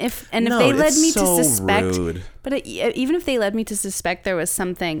 And if they led me to suspect, rude. But even if they led me to suspect there was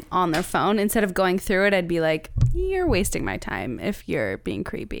something on their phone, instead of going through it, I'd be like, you're wasting my time if you're being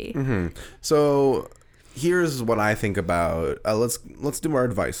creepy. So here's what I think about. Let's do our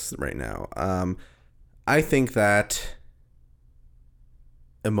advice right now. I think that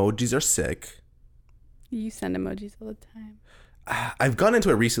emojis are sick. You send emojis all the time. I've gone into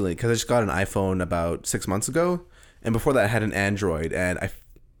it recently because I just got an iPhone about 6 months ago, and before that I had an Android, and I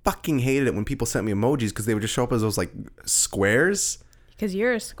fucking hated it when people sent me emojis because they would just show up as those like squares. Because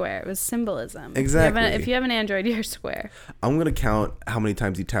you're a square. It was symbolism. Exactly. If you have an Android, you're a square. I'm gonna count how many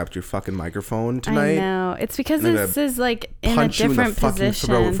times you tapped your fucking microphone tonight. I know. It's because this is like in a different position. Punch you in the fucking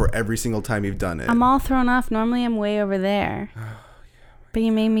throat for every single time you've done it. I'm all thrown off. Normally I'm way over there. But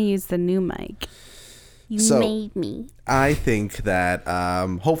you made me use the new mic. You made me. I think that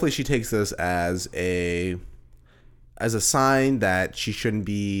hopefully she takes this as a sign that she shouldn't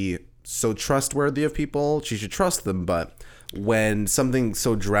be so trustworthy of people. She should trust them, but when something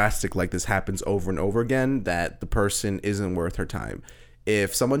so drastic like this happens over and over again, that the person isn't worth her time.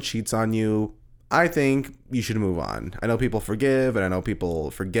 If someone cheats on you, I think you should move on. I know people forgive and I know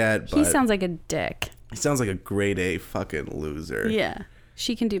people forget, but he sounds like a dick. He sounds like a grade A fucking loser. Yeah.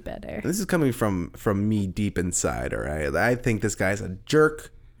 She can do better. This is coming from me deep inside, all right? I think this guy's a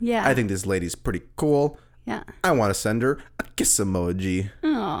jerk. Yeah. I think this lady's pretty cool. Yeah. I want to send her a kiss emoji.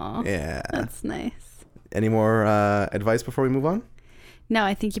 Oh. Yeah. That's nice. Any more advice before we move on? No,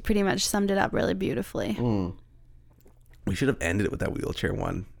 I think you pretty much summed it up really beautifully. We should have ended it with that wheelchair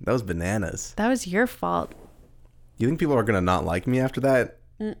one. That was bananas. That was your fault. You think people are going to not like me after that?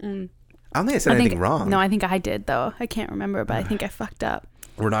 I don't think I said anything wrong. No, I think I did, though. I can't remember, but I think I fucked up.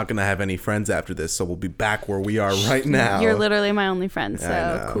 We're not going to have any friends after this, so we'll be back where we are right now. You're literally my only friend,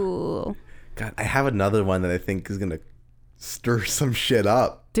 so cool. God, I have another one that I think is going to stir some shit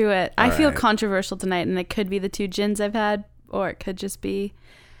up. Do it. I feel controversial tonight, and it could be the 2 gins I've had, or it could just be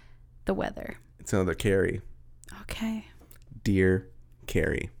the weather. It's another Carrie. Okay. Dear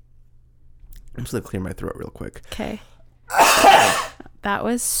Carrie. I'm just going to clear my throat real quick. Okay. That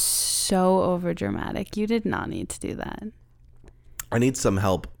was so overdramatic. You did not need to do that. I need some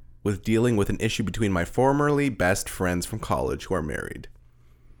help with dealing with an issue between my formerly best friends from college who are married.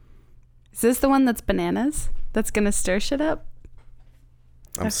 Is this the one that's bananas? That's going to stir shit up?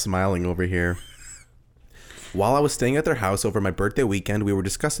 I'm smiling over here. While I was staying at their house over my birthday weekend, we were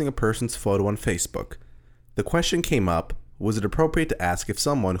discussing a person's photo on Facebook. The question came up, was it appropriate to ask if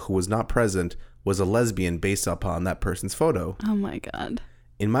someone who was not present was a lesbian based upon that person's photo? Oh my God.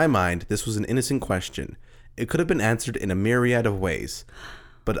 In my mind, this was an innocent question. It could have been answered in a myriad of ways.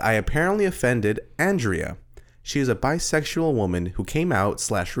 But I apparently offended Andrea. She is a bisexual woman who came out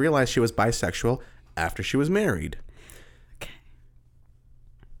 / realized she was bisexual after she was married. Okay.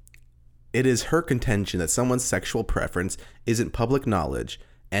 It is her contention that someone's sexual preference isn't public knowledge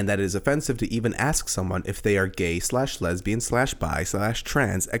and that it is offensive to even ask someone if they are gay / lesbian / bi /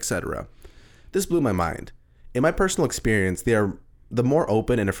 trans, etc. This blew my mind. In my personal experience, the more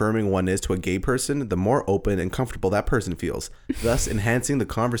open and affirming one is to a gay person, the more open and comfortable that person feels, thus enhancing the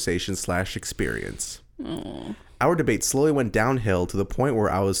conversation/experience. Aww. Our debate slowly went downhill to the point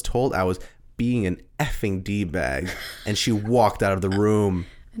where I was told I was being an effing D-bag, and she walked out of the room.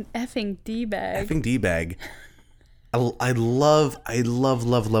 An effing D-bag. Effing D-bag. I love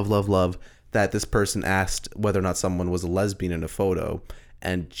that this person asked whether or not someone was a lesbian in a photo,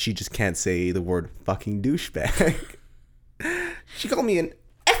 and she just can't say the word fucking douchebag. She called me an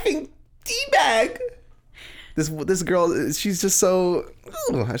effing D-bag. This girl, she's just so...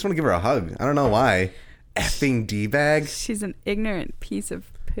 I just want to give her a hug. I don't know why. Effing D-bag. She's an ignorant piece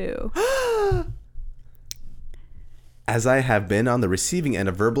of poo. As I have been on the receiving end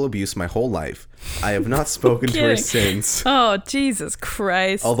of verbal abuse my whole life, I have not spoken to her since. Oh, Jesus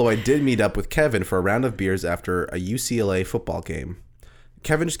Christ. Although I did meet up with Kevin for a round of beers after a UCLA football game.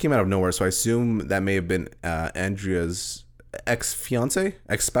 Kevin just came out of nowhere, so I assume that may have been Andrea's ex-fiance,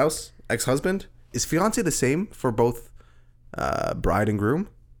 ex-spouse, ex-husband. Is fiance the same for both bride and groom?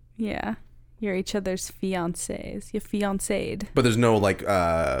 Yeah. You're each other's fiancés. You're fiancéed. But there's no like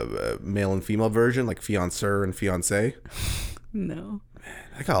male and female version, like fianceur and fiancé? No. Man,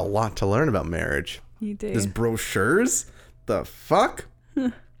 I got a lot to learn about marriage. You do. There's brochures? The fuck?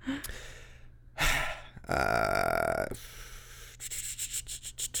 Oh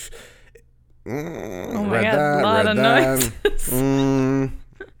my God, a lot of noises.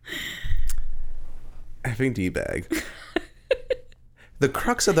 Effing D-bag. The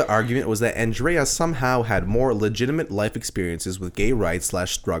crux of the argument was that Andrea somehow had more legitimate life experiences with gay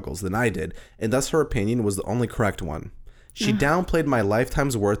rights/struggles than I did, and thus her opinion was the only correct one. She downplayed my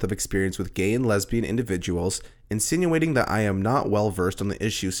lifetime's worth of experience with gay and lesbian individuals, insinuating that I am not well versed on the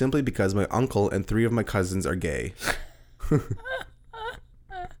issue simply because my uncle and 3 of my cousins are gay.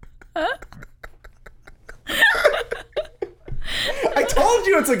 I told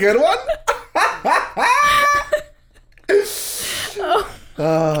you it's a good one.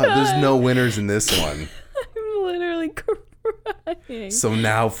 There's no winners in this one. I'm literally crying. So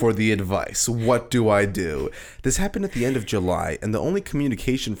now for the advice. What do I do? This happened at the end of July, and the only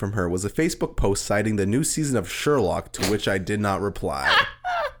communication from her was a Facebook post citing the new season of Sherlock, to which I did not reply.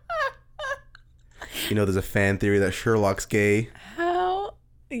 You know, there's a fan theory that Sherlock's gay. How?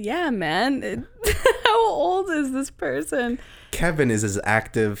 Yeah, man. How old is this person? Kevin is as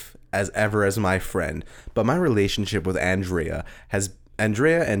active as ever as my friend, but my relationship with Andrea,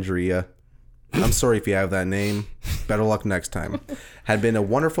 I'm sorry if you have that name, better luck next time, had been a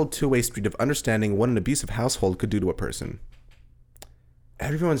wonderful two-way street of understanding what an abusive household could do to a person.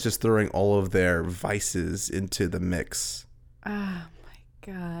 Everyone's just throwing all of their vices into the mix. Oh my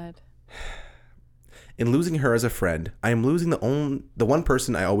God. In losing her as a friend, I am losing the one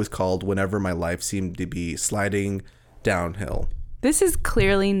person I always called whenever my life seemed to be sliding downhill. This is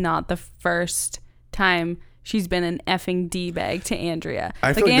clearly not the first time she's been an effing D-bag to Andrea.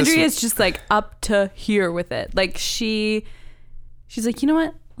 I feel like like Andrea's just like up to here with it. Like she's like, you know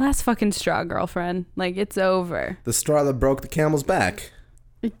what? Last fucking straw, girlfriend. Like it's over. The straw that broke the camel's back.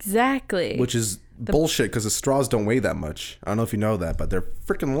 Exactly. Which is bullshit because the straws don't weigh that much. I don't know if you know that, but they're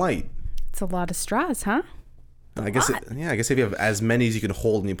freaking light. It's a lot of straws, huh? I guess if you have as many as you can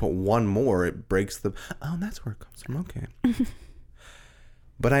hold and you put one more, it breaks the... Oh, that's where it comes from. Okay.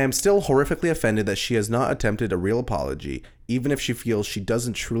 But I am still horrifically offended that she has not attempted a real apology, even if she feels she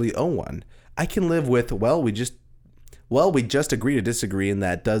doesn't truly owe one. I can live with, we just agree to disagree, and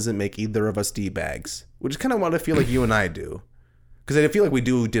that doesn't make either of us D-bags. Which is kind of what I feel like you and I do. Because I feel like we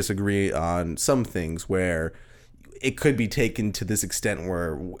do disagree on some things where it could be taken to this extent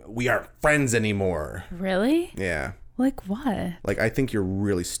where we aren't friends anymore. Really? Yeah. Like what? Like, I think you're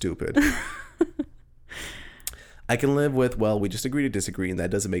really stupid. I can live with, we just agree to disagree, and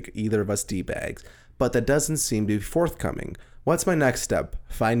that doesn't make either of us D-bags. But that doesn't seem to be forthcoming. What's my next step?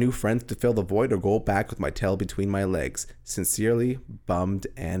 Find new friends to fill the void or go back with my tail between my legs? Sincerely, bummed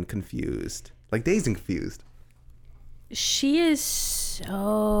and confused. Like dazed and confused. She is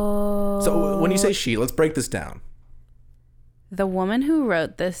so... So when you say she, let's break this down. The woman who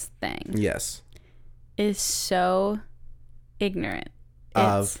wrote this thing. Yes. Is so ignorant.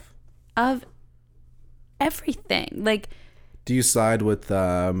 Of everything. Like, do you side with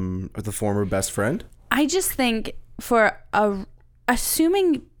the former best friend? I just think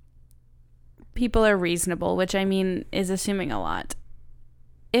assuming people are reasonable, which I mean is assuming a lot.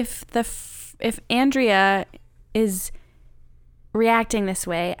 If Andrea is reacting this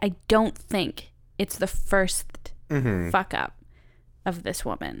way, I don't think it's the first fuck up of this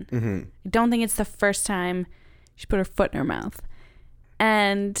woman. Mm-hmm. I don't think it's the first time she put her foot in her mouth.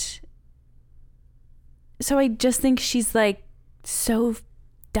 And so I just think she's like so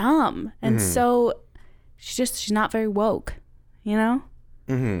dumb and she's not very woke, you know?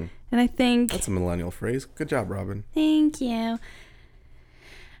 Mm-hmm. And I think That's a millennial phrase. Good job, Robin. thank you.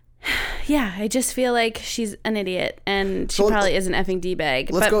 Yeah, I just feel like she's an idiot and she probably is an effing D-bag,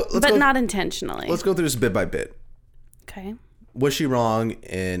 but not intentionally. Let's go through this bit by bit. Okay. Was she wrong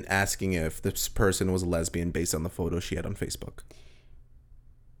in asking if this person was a lesbian based on the photo she had on Facebook?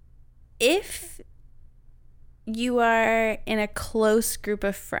 If you are in a close group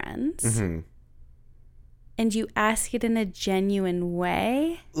of friends and you ask it in a genuine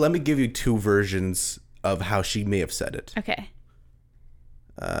way. Let me give you two versions of how she may have said it. Okay.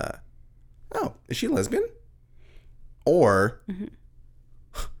 Oh, is she a lesbian? Or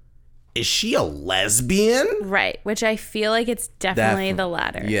is she a lesbian? Right, which I feel like it's definitely the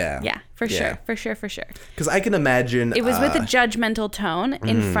latter. Yeah. Yeah, for sure. Because I can imagine... It was with a judgmental tone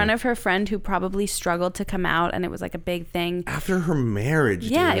in front of her friend who probably struggled to come out, and it was like a big thing. After her marriage,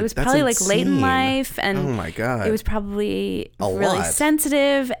 yeah, dude. it was That's probably like insane. late in life, and oh my God. it was probably A really lot.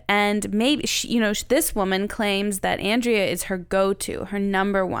 sensitive, and maybe, this woman claims that Andrea is her go-to, her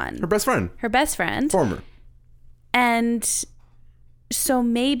number one. Her best friend. Her best friend. Former. And so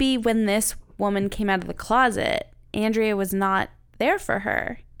maybe when this woman came out of the closet, Andrea was not there for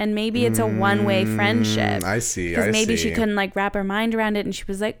her. And maybe it's a one-way friendship. I see. Because maybe she couldn't like wrap her mind around it, and she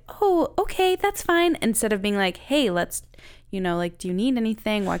was like, oh, okay, that's fine. Instead of being like, hey, let's, like, do you need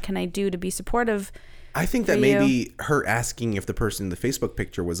anything? What can I do to be supportive? I think that maybe her asking if the person in the Facebook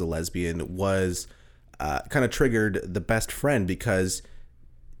picture was a lesbian was kind of triggered the best friend, because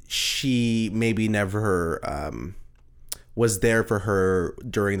she maybe never was there for her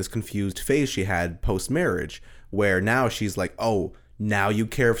during this confused phase she had post-marriage, where now she's like, oh, now you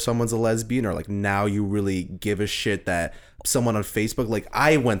care if someone's a lesbian, or like now you really give a shit that someone on Facebook, like,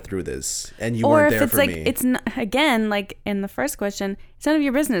 I went through this and you weren't there for me. Or if it's not, again, like in the first question, it's none of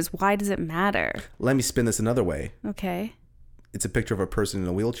your business. Why does it matter? Let me spin this another way. Okay. It's a picture of a person in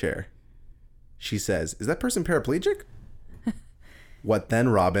a wheelchair. She says, is that person paraplegic? What then,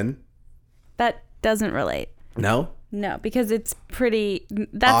 Robin? That doesn't relate. No? No, because it's pretty...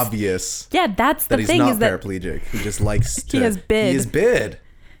 That's obvious. Yeah, that's the thing. That he's not paraplegic. He just likes to... He has bid. He is bid.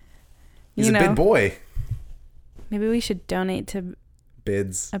 He's a bid boy. Maybe we should donate to...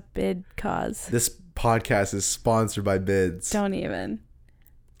 Bids. A bid cause. This podcast is sponsored by Bids. Don't even.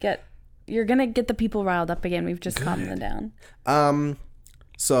 You're going to get the people riled up again. We've just calmed them down.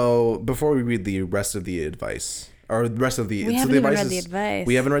 So, before we read the rest of the advice... Or the rest of the... We haven't even read the advice.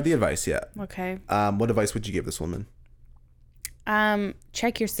 We haven't read the advice yet. Okay. What advice would you give this woman?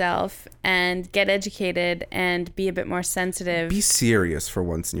 Check yourself and get educated and be a bit more sensitive. Be serious for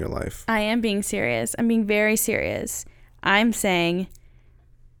once in your life. I am being serious. I'm being very serious. I'm saying,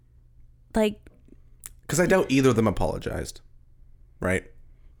 like... Because I doubt either of them apologized. Right?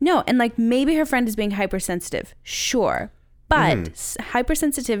 No, and like maybe her friend is being hypersensitive. Sure. But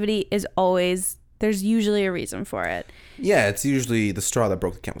hypersensitivity is always... There's usually a reason for it. Yeah, it's usually the straw that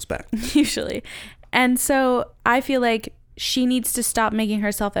broke the camel's back. Usually. And so I feel like she needs to stop making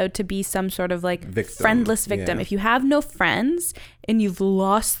herself out to be some sort of like friendless victim. Yeah. If you have no friends and you've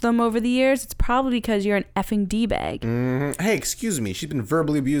lost them over the years, it's probably because you're an effing D-bag. Hey, excuse me. She's been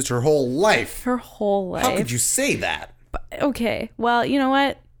verbally abused her whole life. Her whole life. How could you say that? But, okay. Well, you know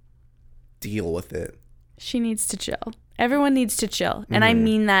what? Deal with it. She needs to chill. Everyone needs to chill. And I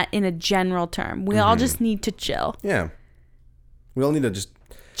mean that in a general term. We all just need to chill. Yeah. We all need to just...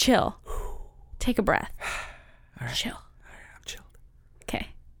 Chill. Take a breath. All right. Chill. All right, I'm chilled. Okay.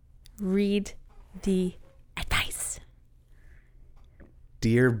 Read the advice.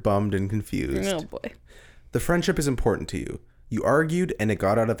 Dear bummed and confused. Oh, boy. The friendship is important to you. You argued and it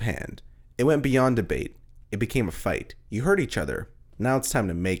got out of hand. It went beyond debate. It became a fight. You hurt each other. Now it's time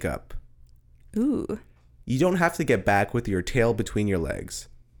to make up. Ooh. You don't have to get back with your tail between your legs.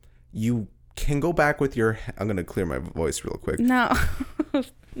 You can go back with your... I'm going to clear my voice real quick. No.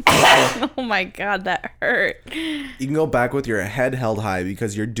 Oh my God, that hurt. You can go back with your head held high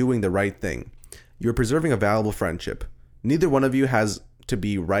because you're doing the right thing. You're preserving a valuable friendship. Neither one of you has to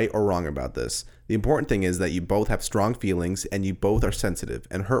be right or wrong about this. The important thing is that you both have strong feelings and you both are sensitive,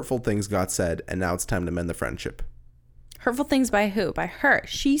 and hurtful things got said, and now it's time to mend the friendship. Hurtful things by who? By her.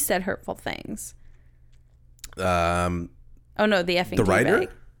 She said hurtful things. Oh no, the effing the writer?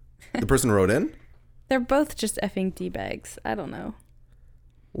 D-bag. The person who wrote in? They're both just effing D-bags. I don't know.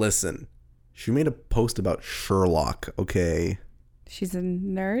 Listen, she made a post about Sherlock, okay? She's a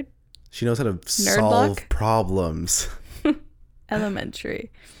nerd? She knows how to solve problems. Elementary.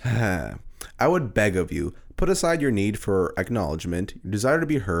 I would beg of you, put aside your need for acknowledgement, your desire to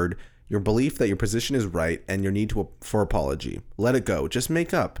be heard, your belief that your position is right, and your need for apology. Let it go. Just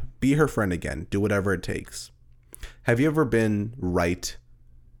make up. Be her friend again. Do whatever it takes. Have you ever been right,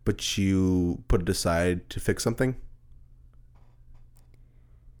 but you put it aside to fix something?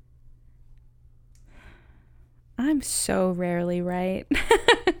 I'm so rarely right.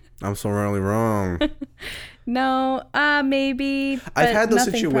 I'm so rarely wrong. No, maybe. I've had those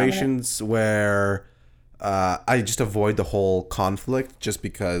situations where I just avoid the whole conflict just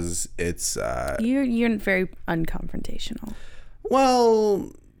because it's... You're very unconfrontational.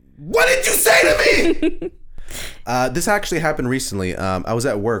 Well, what did you say to me? This actually happened recently. I was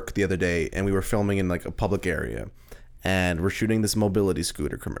at work the other day and we were filming in like a public area and we're shooting this mobility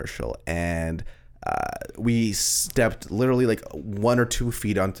scooter commercial, and we stepped literally like 1 or 2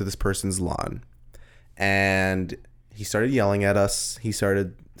 feet onto this person's lawn, and he started yelling at us. He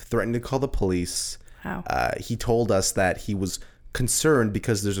started threatening to call the police. Wow. He told us that he was concerned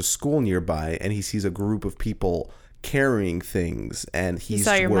because there's a school nearby and he sees a group of people carrying things, and he's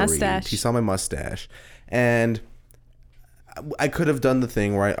saw your worried. mustache. He saw my mustache. And I could have done the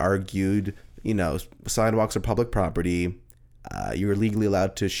thing where I argued, sidewalks are public property. You're legally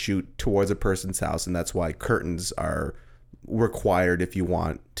allowed to shoot towards a person's house, and that's why curtains are required if you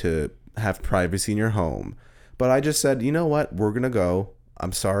want to have privacy in your home. But I just said, you know what? We're going to go.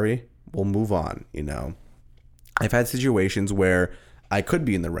 I'm sorry. We'll move on, I've had situations where I could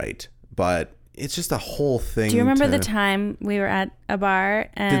be in the right, but it's just a whole thing. Do you remember the time we were at a bar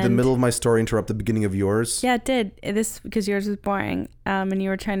and... Did the middle of my story interrupt the beginning of yours? Yeah, it did. Because yours was boring. And you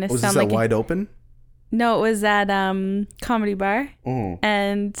were trying to was sound this like... Wide Open? No, it was at Comedy Bar. Mm.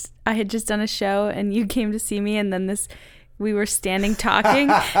 And I had just done a show and you came to see me, and then we were standing talking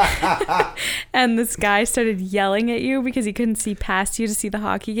and this guy started yelling at you because he couldn't see past you to see the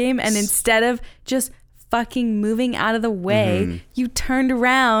hockey game. And instead of just fucking moving out of the way, you turned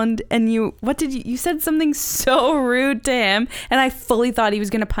around and you said something so rude to him, and I fully thought he was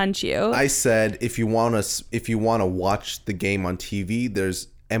going to punch you. I said, if you want to watch the game on TV, there's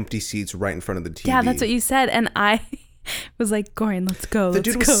empty seats right in front of the TV. Yeah, that's what you said. And I was like, Gorian, let's go. The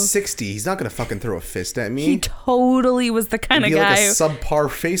dude was 60. He's not going to fucking throw a fist at me. He totally was the kind of guy. Like a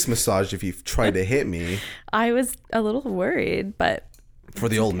subpar face massage if you tried to hit me. I was a little worried, but... For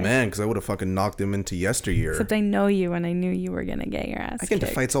the old man, because I would have fucking knocked him into yesteryear. Except I know you, and I knew you were going to get your ass I get into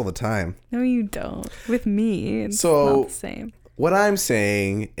kicked. fights all the time. No, you don't. With me, it's So, not the same. What I'm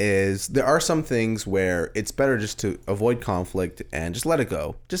saying is there are some things where it's better just to avoid conflict and just let it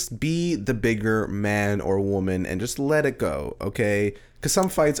go. Just be the bigger man or woman and just let it go, okay? Because some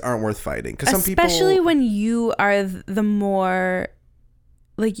fights aren't worth fighting. Because some people... Especially when you are the more...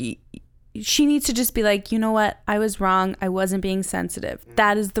 Like... She needs to just be like, you know what? I was wrong. I wasn't being sensitive.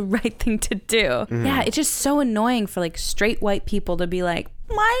 That is the right thing to do. Mm-hmm. Yeah, it's just so annoying for like straight white people to be like,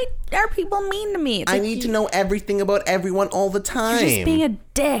 why are people mean to me? It's I like, need to know everything about everyone all the time. You're just being a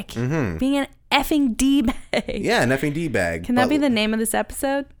dick. Mm-hmm. Being an effing D-bag. Yeah, an effing D-bag. Can that be the name of this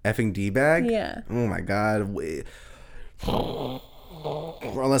episode? Effing D-bag? Yeah. Oh my God.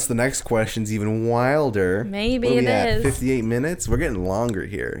 Unless the next question's even wilder. Maybe it is. 58 minutes? We're getting longer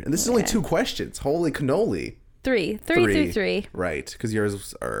here. And this is only 2 questions. Holy cannoli. Three through three. Right, because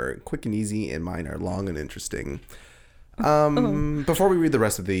yours are quick and easy and mine are long and interesting. Before we read the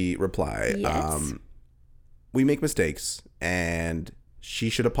rest of the reply, yes. We make mistakes and she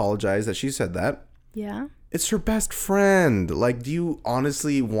should apologize that she said that. Yeah. It's her best friend. Like, do you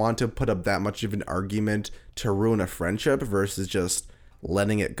honestly want to put up that much of an argument to ruin a friendship versus just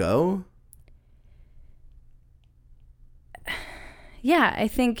letting it go? Yeah, I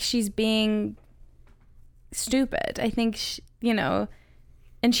think she's being stupid. I think, and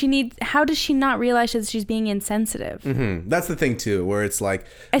how does she not realize that she's being insensitive? Mm-hmm. That's the thing, too, where it's like...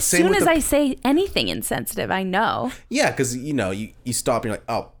 As soon as I say anything insensitive, I know. Yeah, because, you stop and you're like,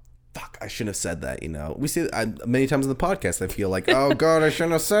 oh, fuck, I shouldn't have said that, We see many times in the podcast, I feel like, oh, God, I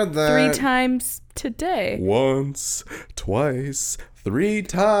shouldn't have said that. 3 times today. Once, twice, 3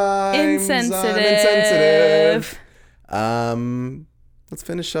 times. Insensitive. Let's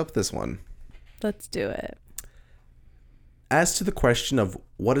finish up this one. Let's do it. As to the question of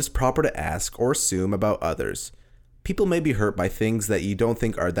what is proper to ask or assume about others, people may be hurt by things that you don't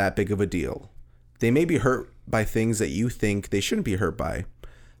think are that big of a deal. They may be hurt by things that you think they shouldn't be hurt by.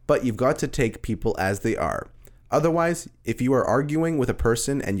 But you've got to take people as they are. Otherwise, if you are arguing with a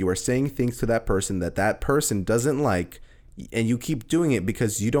person and you are saying things to that person that person doesn't like, and you keep doing it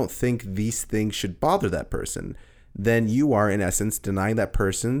because you don't think these things should bother that person, then you are, in essence, denying that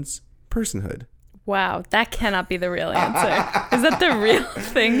person's personhood. Wow, that cannot be the real answer. Is that the real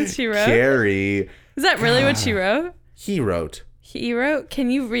thing she wrote? Carrie. Is that really what she wrote? He wrote. Hero?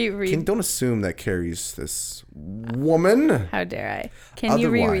 Can you reread? Don't assume that Carrie's this woman. How dare I? Can you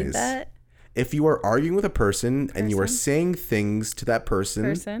reread that? If you are arguing with a person and you are saying things to that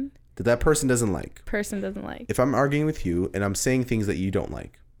person that that person doesn't like. If I'm arguing with you and I'm saying things that you don't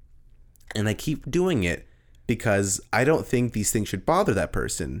like, and I keep doing it because I don't think these things should bother that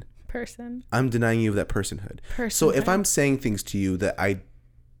person, I'm denying you of that personhood. So if I'm saying things to you that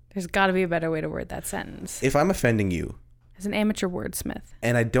there's got to be a better way to word that sentence. If I'm offending you as an amateur wordsmith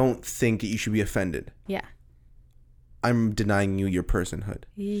and I don't think that you should be offended, I'm denying you your personhood.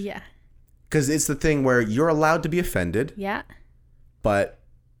 Yeah. Because it's the thing where you're allowed to be offended. Yeah. But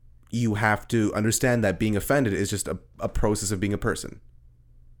you have to understand that being offended is just a process of being a person.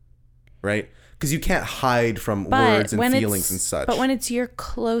 Right? Because you can't hide from words and feelings and such. But when it's your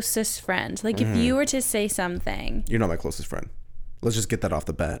closest friend, like if you were to say something. You're not my closest friend. Let's just get that off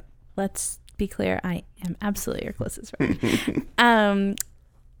the bat. Let's be clear. I am absolutely your closest friend.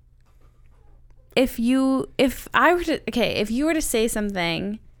 If you were to say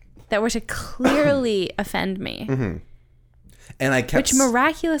something that were to clearly offend me, and I kept, which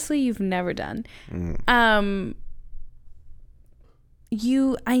miraculously you've never done,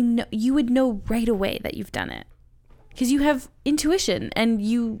 you would know right away that you've done it because you have intuition and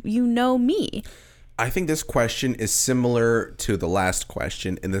you know me. I think this question is similar to the last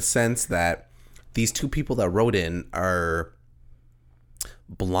question in the sense that these two people that wrote in are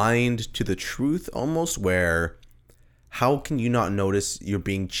blind to the truth almost, where how can you not notice you're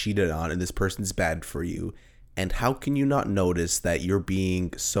being cheated on and this person's bad for you? And how can you not notice that you're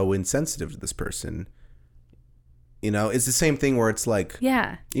being so insensitive to this person? You know, it's the same thing where it's like,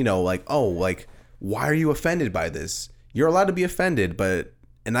 you know, like, oh, like, why are you offended by this? You're allowed to be offended,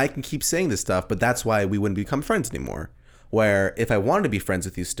 and I can keep saying this stuff, but that's why we wouldn't become friends anymore. Where if I wanted to be friends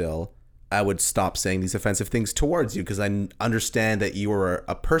with you still, I would stop saying these offensive things towards you because I understand that you are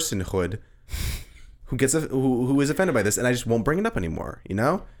a personhood who is offended by this, and I just won't bring it up anymore, you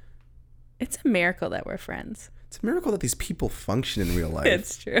know? It's a miracle that we're friends. It's a miracle that these people function in real life.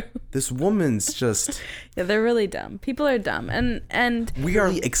 It's true. This woman's just... Yeah, they're really dumb. People are dumb. And we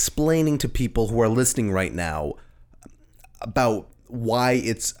are explaining to people who are listening right now about why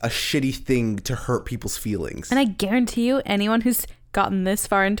it's a shitty thing to hurt people's feelings. And I guarantee you, anyone who's gotten this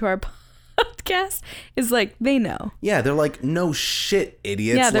far into our podcast is like, they know. Yeah, they're like, no shit,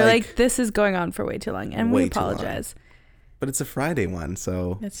 idiots. Yeah, they're like this is going on for way too long. And we apologize. But it's a Friday one,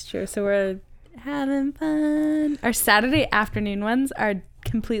 so... That's true. So we're having fun. Our Saturday afternoon ones are a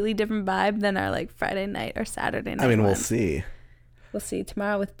completely different vibe than our like Friday night or Saturday night. I mean, we'll see. We'll see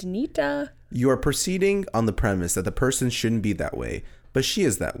tomorrow with Danita. You are proceeding on the premise that the person shouldn't be that way, but she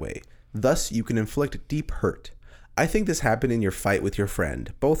is that way. Thus, you can inflict deep hurt. I think this happened in your fight with your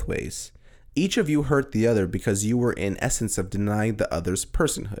friend, both ways. Each of you hurt the other because you were in essence of denying the other's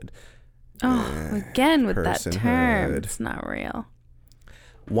personhood. Oh, again with that term. It's not real.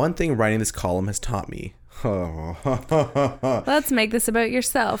 One thing writing this column has taught me. Let's make this about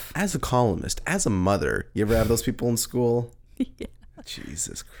yourself. As a columnist, as a mother, you ever have those people in school? Yeah.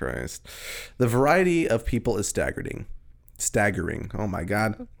 Jesus Christ. The variety of people is staggering. Oh my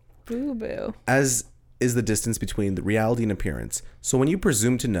God. Boo-boo. As is the distance between the reality and appearance. So when you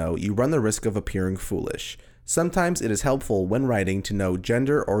presume to know, you run the risk of appearing foolish. Sometimes it is helpful when writing to know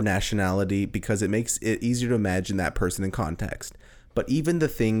gender or nationality because it makes it easier to imagine that person in context. But even the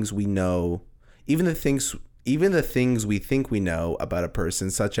things we think we know about a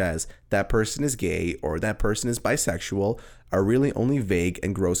person, such as that person is gay or that person is bisexual, are really only vague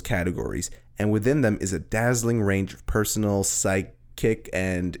and gross categories, and within them is a dazzling range of personal, psychic,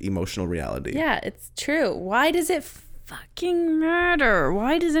 and emotional reality. Yeah, it's true. Why does it fucking matter?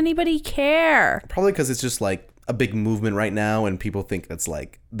 Why does anybody care? Probably because it's just like a big movement right now, and people think that's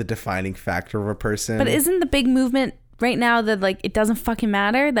like the defining factor of a person. But isn't the big movement right now that like it doesn't fucking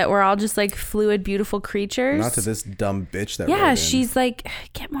matter, that we're all just like fluid, beautiful creatures? Not to this dumb bitch that yeah, she's like,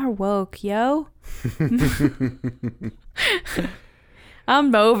 get more woke, yo.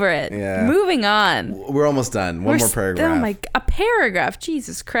 I'm over it. Yeah. Moving on. We're almost done. One more paragraph. Oh my, a paragraph.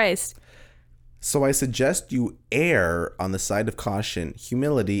 Jesus Christ. So I suggest you err on the side of caution,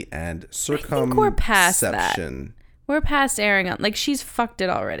 humility, and circumspection. I think we're past that. We're past erring on. Like, she's fucked it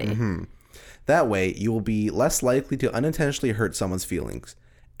already. Mm-hmm. That way, you will be less likely to unintentionally hurt someone's feelings.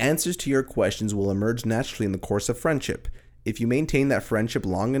 Answers to your questions will emerge naturally in the course of friendship, if you maintain that friendship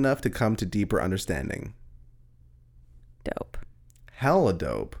long enough to come to deeper understanding. Dope. Hella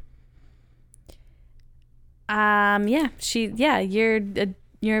dope. Yeah. You're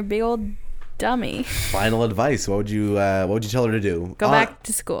a big old dummy. Final advice. What would you tell her to do? Go back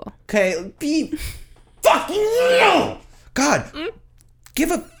to school. Okay, be fucking real. God,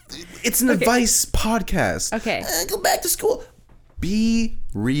 it's an advice podcast. Okay. Go back to school. Be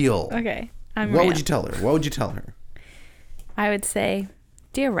real. Okay. What would you tell her? What would you tell her? I would say,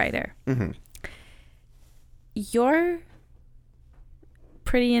 dear writer, you're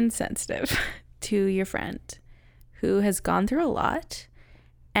pretty insensitive to your friend who has gone through a lot.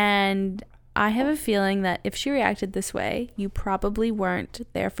 And I have a feeling that if she reacted this way, you probably weren't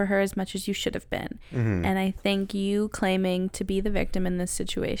there for her as much as you should have been. And I think you claiming to be the victim in this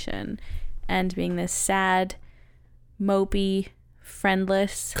situation and being this sad, mopey,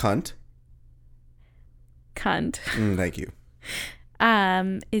 friendless cunt. Thank you.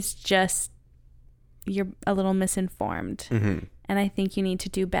 Is just, you're a little misinformed. And I think you need to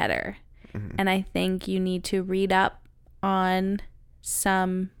do better. And I think you need to read up on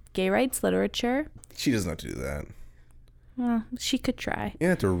some gay rights literature. She doesn't have to do that. Well, she could try. You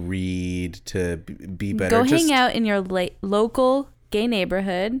have to read to be better. Go hang out in your local gay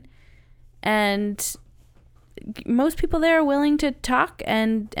neighborhood, and most people there are willing to talk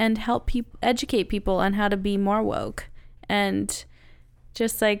and help educate people on how to be more woke, and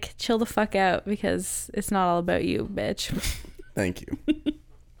just like chill the fuck out, because it's not all about you, bitch. Thank you.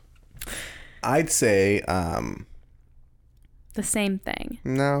 I'd say the same thing.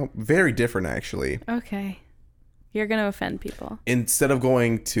 No, very different actually. Okay. You're going to offend people. Instead of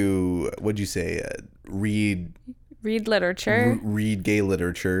going to, what'd you say, read literature. Read gay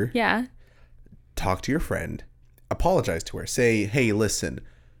literature. Yeah. Talk to your friend. Apologize to her. Say, hey, listen,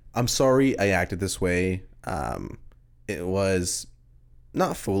 I'm sorry I acted this way. It was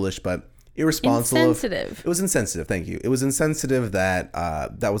not foolish, but irresponsible. Insensitive. It was insensitive. Thank you. It was insensitive that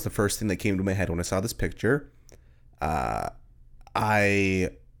that was the first thing that came to my head when I saw this picture. I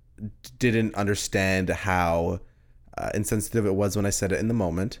didn't understand how insensitive it was when I said it in the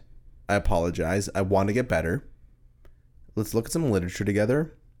moment. I apologize. I want to get better. Let's look at some literature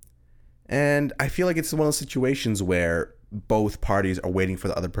together. And I feel like it's one of those situations where both parties are waiting for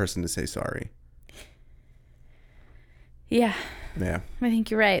the other person to say sorry. Yeah. Yeah. I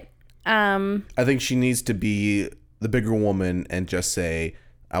think you're right. I think she needs to be the bigger woman and just say,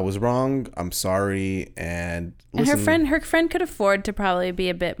 I was wrong. I'm sorry. And listen. And her friend could afford to probably be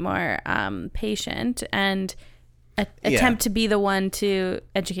a bit more patient and attempt to be the one to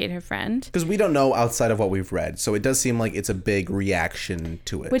educate her friend. Because we don't know outside of what we've read. So it does seem like it's a big reaction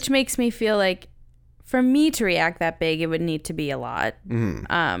to it. Which makes me feel like for me to react that big, it would need to be a lot.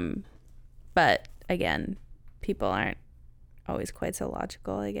 But again, people aren't always quite so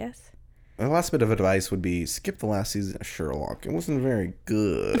logical, I guess. The last bit of advice would be skip the last season of Sherlock. It wasn't very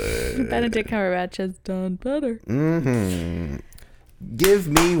good. Benedict Cumberbatch has done better. Give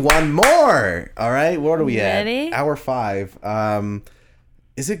me one more. All right. What are we Ready? at? Hour 5.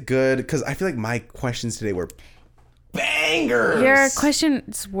 Is it good? Because I feel like my questions today were bangers. Your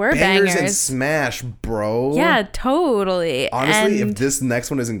questions were bangers. bangers. And smash, bro. Yeah, totally. Honestly, if this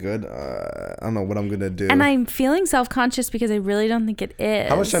next one isn't good, I don't know what I'm going to do. And I'm feeling self-conscious because I really don't think it is.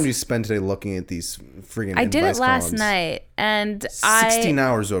 How much time do you spend today looking at these friggin' I did it last columns? night, and 16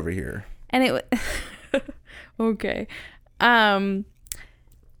 hours over here. And it okay.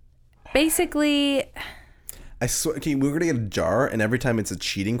 Basically, I swear, okay, we're gonna get a jar, and every time it's a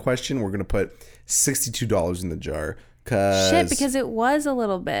cheating question, we're gonna put $62 in the jar. Because it was a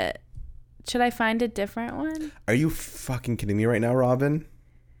little bit. Should I find a different one? Are you fucking kidding me right now, Robin?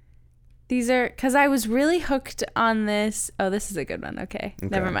 These are because I was really hooked on this. Oh, this is a good one. Okay.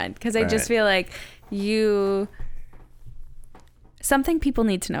 Never mind. Because I just feel like something people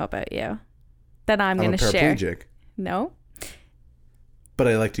need to know about you that I'm going to share. Paraplegic. No. But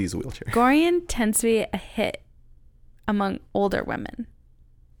I like to use a wheelchair. Gorian tends to be a hit among older women.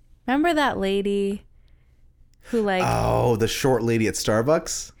 Remember that lady who Oh, the short lady at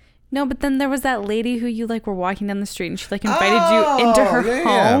Starbucks? No, but then there was that lady who you were walking down the street and she invited you into her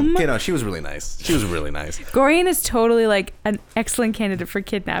home. Okay, no, she was really nice. Gorian is totally an excellent candidate for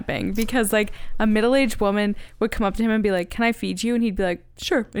kidnapping because a middle-aged woman would come up to him and be like, "Can I feed you?" And he'd be like,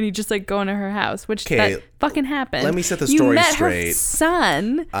 "Sure." And he'd just go into her house, which that fucking happened. Let me set the story straight. You met her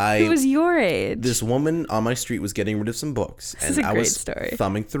son who was your age. This woman on my street was getting rid of some books. This is a great story.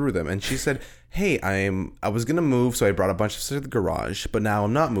 Thumbing through them, and she said, "Hey, I was gonna move, so I brought a bunch of stuff to the garage, but now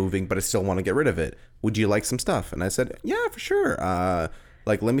I'm not moving, but I still want to get rid of it. Would you like some stuff?" And I said, "Yeah, for sure.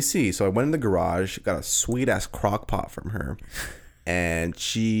 Let me see." So I went in the garage, got a sweet ass crock pot from her, and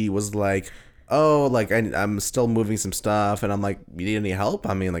she was like, oh, like I'm still moving some stuff, and I'm like, you need any help?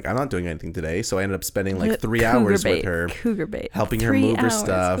 I mean, like I'm not doing anything today, so I ended up spending like 3 hours with her, helping her move her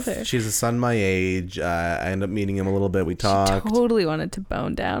stuff. She has a son my age. I ended up meeting him a little bit. We talked. She totally wanted to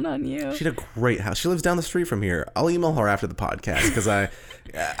bone down on you. She had a great house. She lives down the street from here. I'll email her after the podcast because I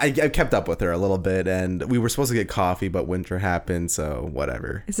kept up with her a little bit, and we were supposed to get coffee, but winter happened, so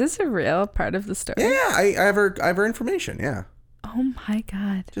whatever. Is this a real part of the story? Yeah, I have her information. Yeah. Oh my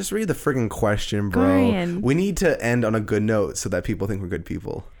God. Just read the friggin' question, bro. Gorian. We need to end on a good note so that people think we're good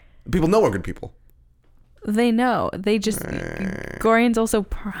people. People know we're good people. They know. They just... Gorian's also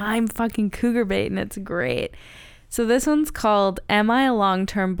prime fucking cougar bait, and it's great. So this one's called, Am I a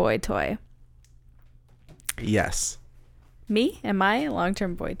Long-Term Boy Toy? Yes. Me? Am I a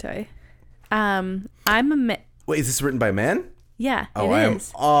long-term boy toy? I'm a... Wait, is this written by a man? Yeah, Oh, it I am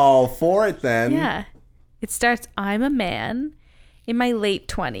is. all for it then. Yeah. It starts, I'm a man in my late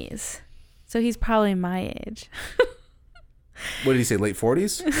 20s. So he's probably my age. What did he say, late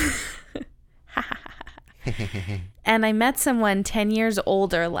 40s? And I met someone 10 years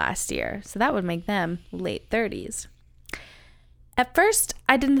older last year. So that would make them late 30s. At first,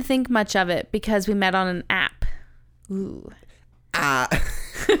 I didn't think much of it because we met on an app. Ooh. I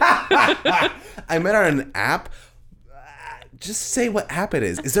met on an app. Just say what app it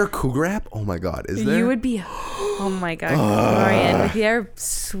is. Is there a cougar app? Oh my God, is there? You would be, oh my God, Gorian, with your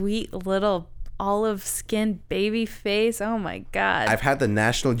sweet little olive skinned baby face. Oh my God. I've had the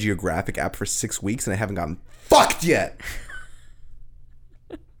National Geographic app for 6 weeks and I haven't gotten fucked yet.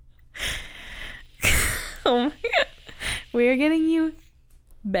 Oh my God. We are getting you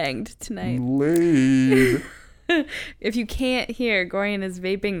banged tonight. Lame. If you can't hear, Gorian is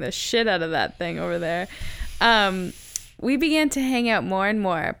vaping the shit out of that thing over there. We began to hang out more and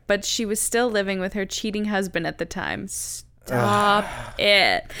more, but she was still living with her cheating husband at the time. Stop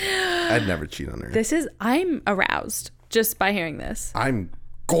it. I'd never cheat on her. I'm aroused just by hearing this. I'm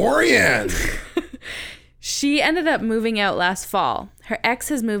Gorian. She ended up moving out last fall. Her ex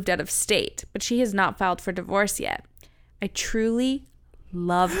has moved out of state, but she has not filed for divorce yet. I truly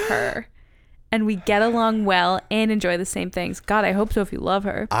love her. And we get along well and enjoy the same things. God, I hope so if you love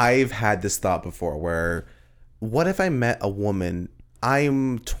her. I've had this thought before where, what if I met a woman,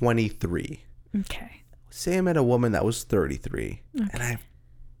 I'm 23. Okay. Say I met a woman that was 33. Okay. And I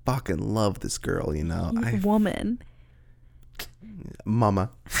fucking love this girl, you know. Woman.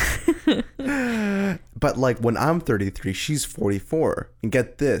 Mama. But like when I'm 33, she's 44. And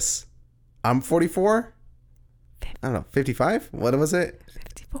get this. I'm 44? I don't know, 55? What was it?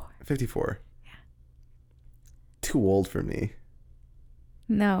 54. 54. Yeah. Too old for me.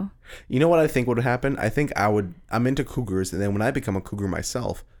 No. You know what I think would happen? I think I'm into cougars, and then when I become a cougar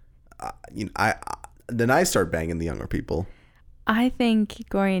myself, then I start banging the younger people. I think,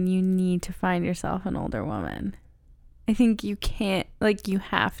 Gorian, you need to find yourself an older woman. I think you can't, you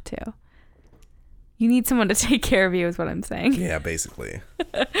have to. You need someone to take care of you is what I'm saying. Yeah, basically.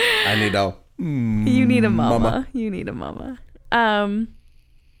 I need a... You need a mama. You need a mama.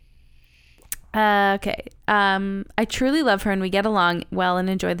 Okay. I truly love her and we get along well and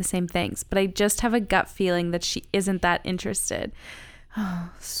enjoy the same things, but I just have a gut feeling that she isn't that interested. Oh,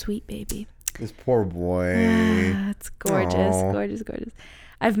 sweet baby. This poor boy. It's gorgeous. Aww. Gorgeous, gorgeous.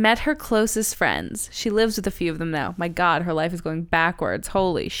 I've met her closest friends. She lives with a few of them now. My God, her life is going backwards.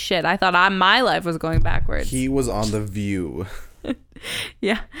 Holy shit. I thought my life was going backwards. He was on The View.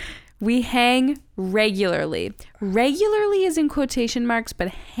 Yeah. We hang regularly. Regularly is in quotation marks, but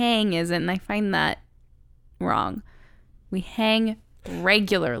hang isn't, and I find that wrong. We hang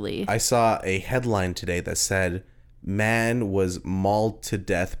regularly. I saw a headline today that said, man was mauled to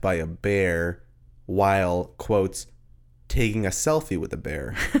death by a bear while, quotes, taking a selfie with a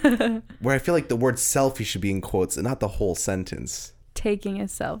bear. Where I feel like the word selfie should be in quotes and not the whole sentence. Taking a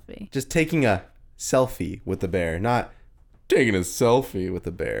selfie. Just taking a selfie with the bear, not taking a selfie with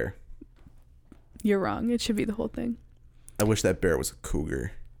a bear. You're wrong. It should be the whole thing. I wish that bear was a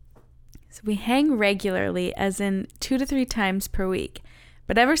cougar. So we hang regularly, as in 2 to 3 times per week.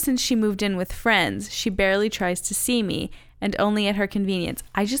 But ever since she moved in with friends, she barely tries to see me, and only at her convenience.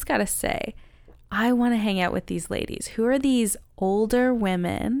 I just gotta say, I want to hang out with these ladies. Who are these older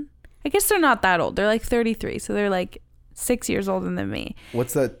women? I guess they're not that old. They're like 33, so they're like 6 years older than me.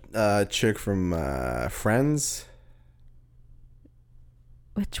 What's that chick from Friends?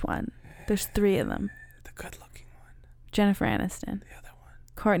 Which one? There's 3 of them. The good-looking one. Jennifer Aniston. The other one.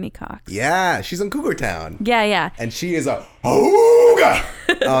 Courtney Cox. Yeah, she's on Cougar Town. Yeah. And she is a hooga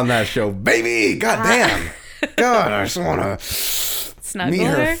on that show, baby. God damn. God, I just want to snuggle meet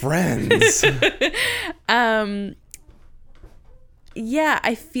her friends. Yeah,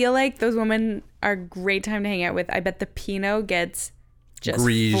 I feel like those women are a great time to hang out with. I bet the Pinot gets just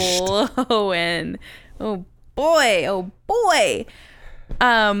Greased. flowing. Oh boy, oh boy.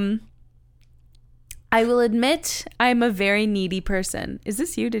 I will admit I'm a very needy person. Is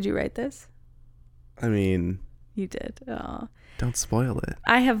this you? Did you write this? I mean, You did. Oh. don't spoil it.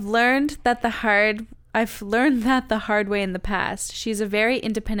 I've learned that the hard way in the past. She's a very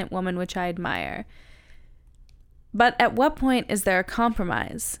independent woman, which I admire. But at what point is there a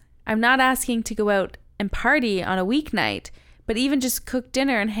compromise? I'm not asking to go out and party on a weeknight, but even just cook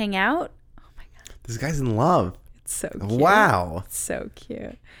dinner and hang out. Oh my God. This guy's in love. It's so cute. Wow. It's so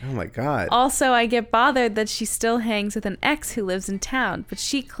cute. Oh my God. Also, I get bothered that she still hangs with an ex who lives in town, but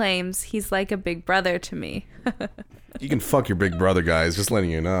she claims he's like a big brother to me. You can fuck your big brother, guys. Just letting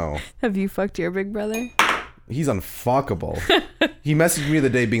you know. Have you fucked your big brother? He's unfuckable. He messaged me the other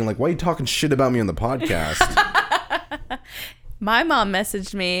day being like, why are you talking shit about me on the podcast? My mom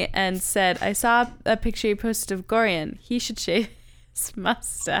messaged me and said, I saw a picture you posted of Gorian. He should shave his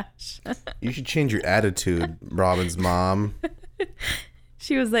mustache. You should change your attitude, Robin's mom.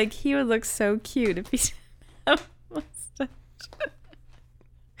 She was like, he would look so cute if he had a mustache.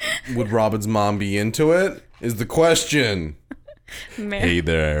 Would Robin's mom be into it? Is the question. Man, Hey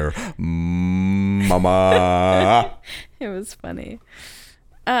there, mama. it was funny.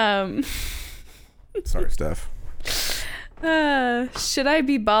 Sorry, Steph. Should I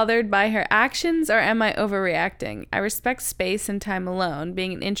be bothered by her actions or am I overreacting? I respect space and time alone,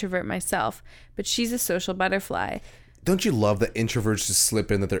 being an introvert myself, but she's a social butterfly. Don't you love that introverts just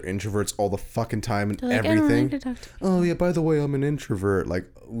slip in that they're introverts all the fucking time and They're like, I don't everything? like to talk to- Oh yeah, by the way, I'm an introvert. Like,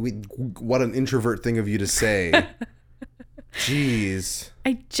 what an introvert thing of you to say. Jeez.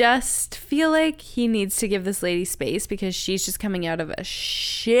 I just feel like he needs to give this lady space because she's just coming out of a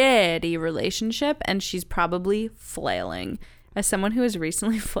shitty relationship and she's probably flailing. As someone who has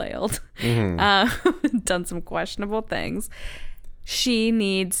recently flailed, done some questionable things, she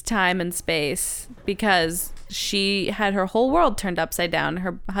needs time and space because she had her whole world turned upside down.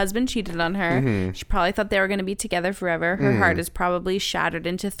 Her husband cheated on her. She probably thought they were going to be together forever. Her heart is probably shattered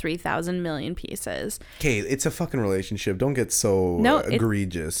into 3,000 million pieces. Okay, it's a fucking relationship. Don't get so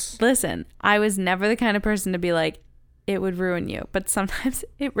egregious. Listen, I was never the kind of person to be like, it would ruin you. But sometimes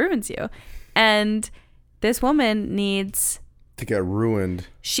it ruins you. And this woman needs... To get ruined.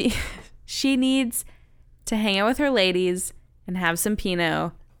 She needs to hang out with her ladies and have some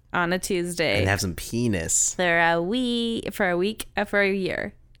Pinot on a Tuesday. And have some penis. For a week, for a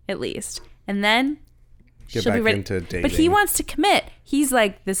year, at least. And then Get she'll back be ready. into dating. But he wants to commit. He's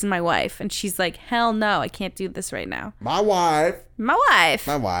like, this is my wife. And she's like, hell no, I can't do this right now. My wife. My wife.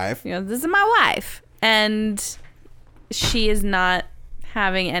 My wife. You know, this is my wife. And she is not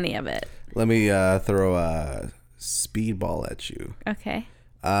having any of it. Let me throw a speedball at you. Okay.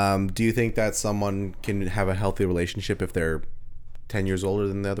 Do you think that someone can have a healthy relationship if they're 10 years older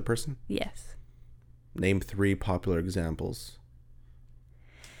than the other person? Yes. Name 3 popular examples.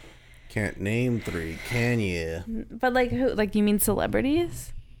 Can't name 3, can you? But like who? Like you mean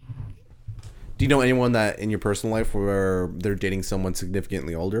celebrities? Do you know anyone that in your personal life where they're dating someone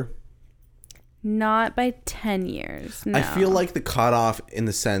significantly older? Not by 10 years. No. I feel like the cutoff in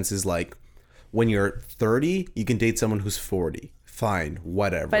the sense is like when you're 30, you can date someone who's 40. Fine,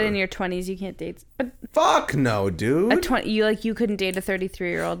 whatever. But in your 20s, you can't date. But fuck no, dude. you couldn't date a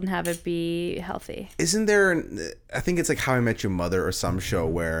 33-year-old and have it be healthy. Isn't there? I think it's like How I Met Your Mother or some show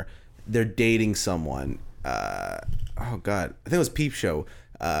where they're dating someone. Oh God, I think it was Peep Show.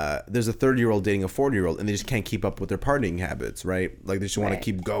 There's a 30-year-old dating a 40-year-old, and they just can't keep up with their partying habits, right? Like they just want to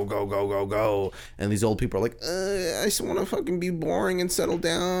keep go, and these old people are like, I just want to fucking be boring and settle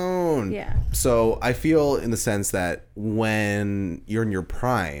down. Yeah. So I feel in the sense that when you're in your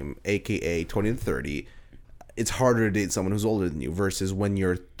prime, aka 20 to 30, it's harder to date someone who's older than you versus when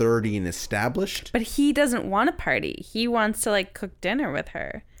you're 30 and established. But he doesn't want to party. He wants to like cook dinner with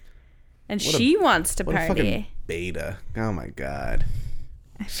her, and she wants to What a party. fucking beta! Oh my God.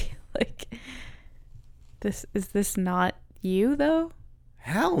 I feel like this not you though?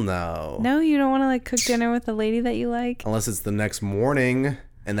 Hell no. No, you don't want to like cook dinner with a lady that you like? Unless it's the next morning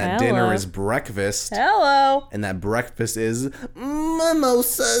and that dinner is breakfast. Hello. And that breakfast is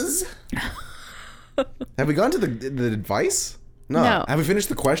mimosas. Have we gone to the advice? No. Have we finished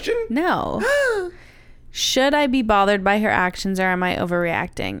the question? No. Should I be bothered by her actions or am I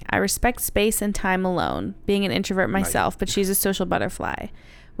overreacting? I respect space and time alone, being an introvert myself, but she's a social butterfly.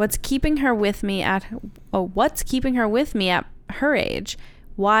 What's keeping her with me at her age?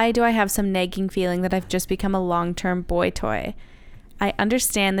 Why do I have some nagging feeling that I've just become a long-term boy toy? I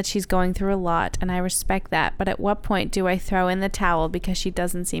understand that she's going through a lot, and I respect that, but at what point do I throw in the towel because she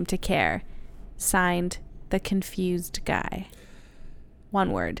doesn't seem to care? Signed, the confused guy.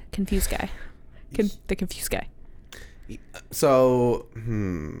 One word, confused guy. The confused guy. So,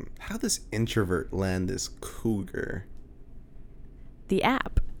 how does introvert land this cougar? The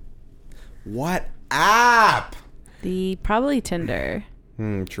app. What app? Probably Tinder.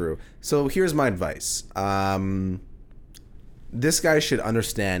 True. So here's my advice. This guy should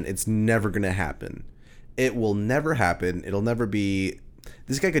understand it's never going to happen. It will never happen. It'll never be...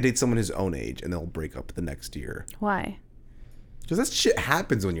 This guy could date someone his own age and they'll break up the next year. Why? Because that shit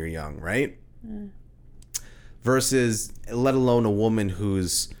happens when you're young, right? Versus, let alone a woman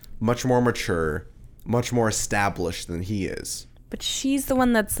who's much more mature, much more established than he is. But she's the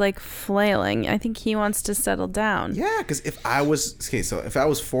one that's like flailing. I think he wants to settle down. Yeah, because if I was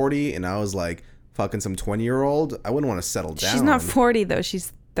 40 and I was like fucking some 20-year-old, I wouldn't want to settle down. She's not 40 though.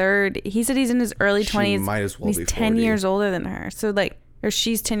 She's 30. He said he's in his early 20s. She might as well he's be 10 40. years older than her. So like, or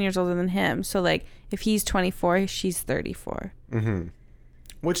she's 10 years older than him. So like, if he's 24, she's 34.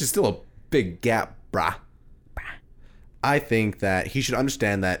 Which is still a big gap, brah. I think that he should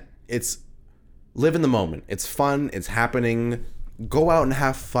understand that it's live in the moment. It's fun. It's happening. Go out and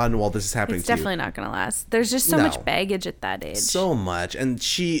have fun while this is happening It's to you. definitely not going to last. There's just so much baggage at that age. So much. And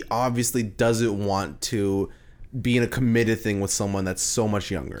she obviously doesn't want to be in a committed thing with someone that's so much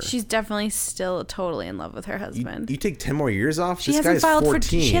younger. She's definitely still totally in love with her husband. You take 10 more years off? She This hasn't guy's filed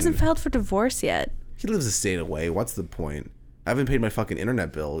 14. she hasn't filed for divorce yet. He lives a state away. What's the point? I haven't paid my fucking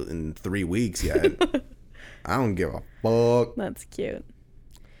internet bill in 3 weeks yet. I don't give a fuck. That's cute.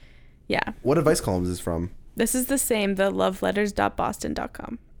 Yeah. What advice column is this from? This is the same, the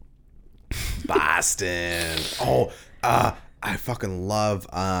loveletters.boston.com. Boston. Oh, I fucking love,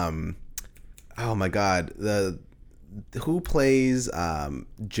 oh my God. Who plays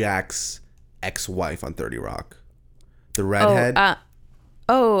Jack's ex-wife on 30 Rock? The redhead? Yeah.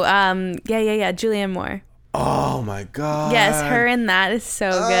 Julianne Moore. Oh my God. Yes, her in that is so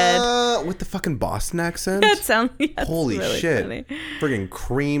good. With the fucking Boston accent? That sounds Holy really shit. funny. Friggin'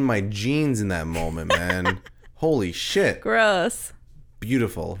 cream my jeans in that moment, man. Holy shit. Gross.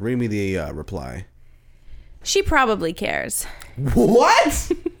 Beautiful. Read me the reply. She probably cares.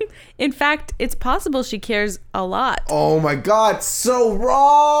 What? In fact, it's possible she cares a lot. Oh my God, so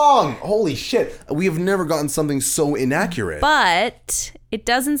wrong. Holy shit. We have never gotten something so inaccurate. But it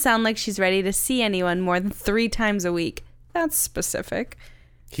doesn't sound like she's ready to see anyone more than 3 times a week. That's specific.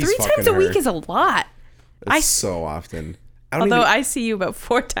 He's 3 times a week is a lot. It's so often. I see you about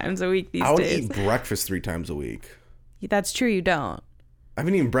 4 times a week these days. I would eat breakfast 3 times a week. That's true, you don't. I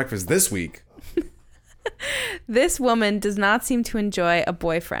haven't eaten breakfast this week. This woman does not seem to enjoy a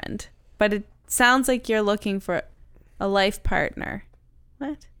boyfriend, but it sounds like you're looking for a life partner.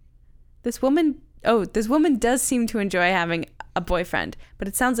 What? This woman does seem to enjoy having a boyfriend, but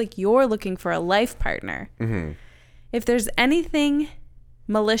it sounds like you're looking for a life partner. Mm-hmm. If there's anything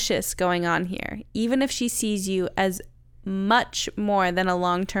malicious going on here, even if she sees you as much more than a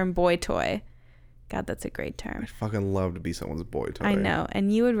long-term boy toy. God, that's a great term. I'd fucking love to be someone's boy toy. I know,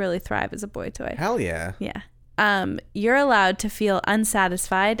 and you would really thrive as a boy toy. Hell yeah. Yeah. You're allowed to feel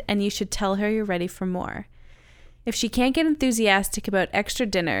unsatisfied, and you should tell her you're ready for more. If she can't get enthusiastic about extra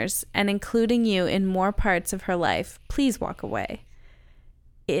dinners and including you in more parts of her life, please walk away.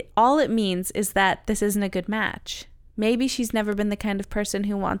 All it means is that this isn't a good match. Maybe she's never been the kind of person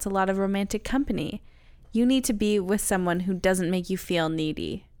who wants a lot of romantic company. You need to be with someone who doesn't make you feel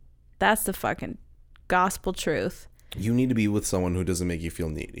needy. That's the fucking gospel truth. You need to be with someone who doesn't make you feel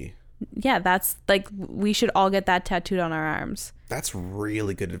needy. Yeah, that's like, we should all get that tattooed on our arms. That's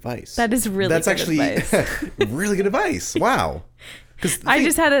really good advice. That is really good advice. That's actually really good advice. Wow. I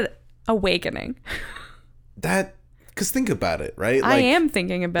just had an awakening. Because think about it, right? I am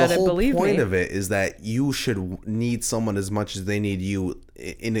thinking about it, believe me. The whole point of it is that you should need someone as much as they need you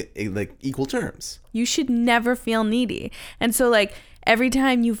in like equal terms. You should never feel needy. And so like every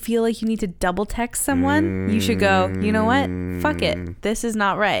time you feel like you need to double text someone, you should go, you know what? Fuck it. This is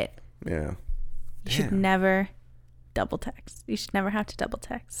not right. Yeah. You should never double text. You should never have to double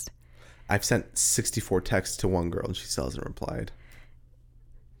text. I've sent 64 texts to one girl and she still hasn't replied.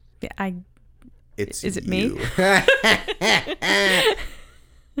 Yeah, Is it you. me?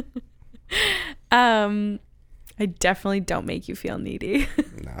 I definitely don't make you feel needy.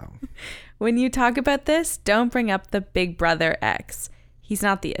 No. When you talk about this, don't bring up the big brother ex. He's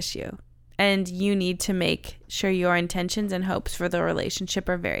not the issue. And you need to make sure your intentions and hopes for the relationship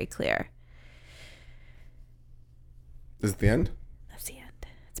are very clear. Is it the end? That's the end.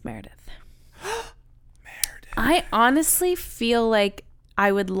 It's Meredith. Meredith. I honestly feel like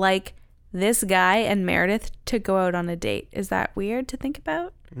I would like this guy and Meredith to go out on a date. Is that weird to think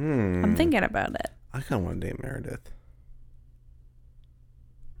about? I'm thinking about it. I kind of want to date Meredith.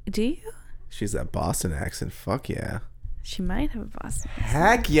 Do you? She's that Boston accent. Fuck yeah. She might have a Boston accent.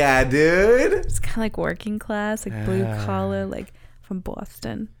 Heck yeah, dude. It's kind of like working class, like blue collar, like from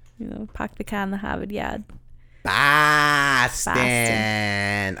Boston. You know, park the car in the Harvard Yard. Boston.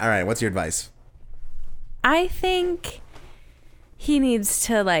 All right, what's your advice? I think he needs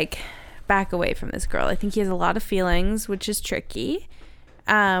to like back away from this girl. I think he has a lot of feelings, which is tricky.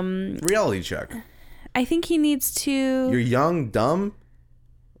 Reality check. I think he needs to... You're young, dumb,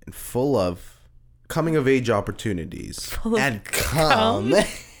 and full of coming of age opportunities. And come.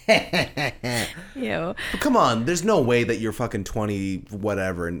 Ew. But come on, there's no way that you're fucking 20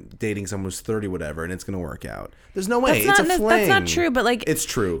 whatever and dating someone who's 30 whatever and it's gonna work out. There's no way. It's a fling. That's not true, but like... It's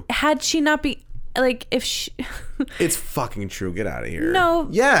true. Had she not be... Like, if she... It's fucking true. Get out of here. No.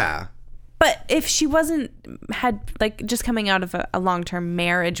 Yeah. But if she had like just coming out of a long-term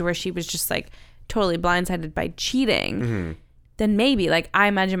marriage where she was just like totally blindsided by cheating, then maybe like I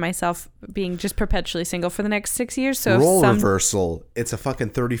imagine myself being just perpetually single for the next 6 years. So role reversal. It's a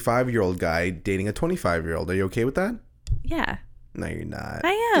fucking 35-year-old guy dating a 25-year-old. Are you okay with that? Yeah. No, you're not.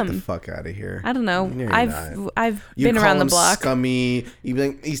 I am. Get the fuck out of here. I don't know. No, I've been around the block. Scummy. You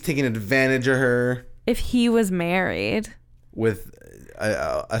think he's taking advantage of her? If he was married with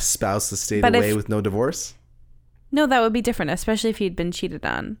a spouse that stayed away with no divorce? No, that would be different, especially if he'd been cheated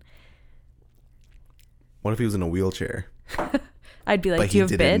on. What if he was in a wheelchair? I'd be like, but do you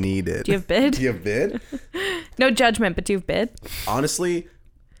have bid? Need it. Do you have bid? Do you have bid? No judgment, but do you have bid? Honestly,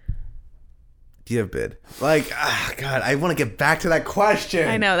 do you have bid? Like, God, I want to get back to that question.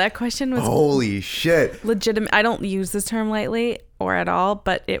 I know, that question was... Holy shit. Legitimate. I don't use this term lightly or at all,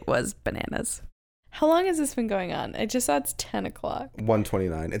 but it was bananas. How long has this been going on? I just saw it's 10 o'clock.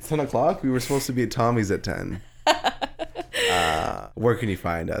 1:29. It's 10 o'clock? We were supposed to be at Tommy's at 10. Where can you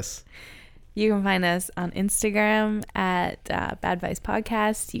find us? You can find us on Instagram at Bad Vice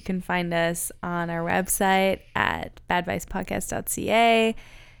Podcast. You can find us on our website at badvicepodcast.ca.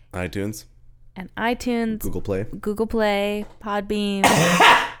 iTunes. And iTunes. Google Play. Podbean.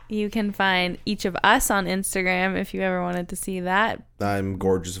 You can find each of us on Instagram if you ever wanted to see that. I'm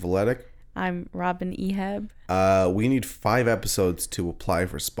Gorgeous Valetic. I'm Robin Eheb. We need 5 episodes to apply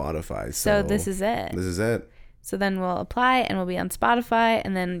for Spotify. So this is it. This is it. So then we'll apply and we'll be on Spotify,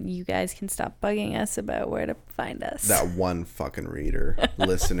 and then you guys can stop bugging us about where to find us. That one fucking reader,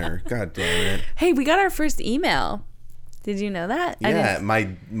 listener. God damn it. Hey, we got our first email. Did you know that? Yeah,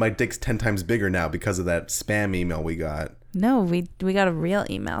 my dick's 10 times bigger now because of that spam email we got. No, we got a real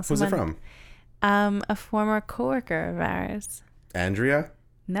email. Who's it from? A former coworker of ours. Andrea?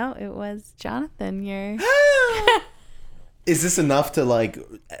 No, it was Jonathan. Is this enough to like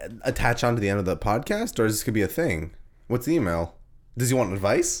attach onto the end of the podcast, or is this gonna be a thing? What's the email? Does he want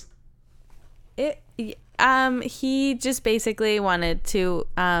advice? He just basically wanted to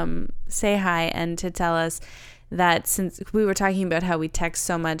say hi and to tell us that since we were talking about how we text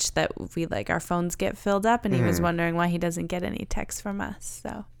so much that we like our phones get filled up, and he was wondering why he doesn't get any texts from us.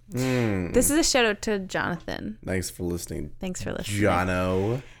 So this is a shout out to Jonathan. Thanks for listening.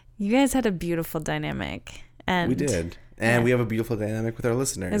 Jono. You guys had a beautiful dynamic. And we did. And we have a beautiful dynamic with our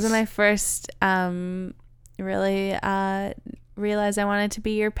listeners. It was when I first really realized I wanted to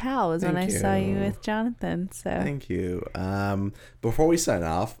be your pal was when I saw you with Jonathan. So thank you. Before we sign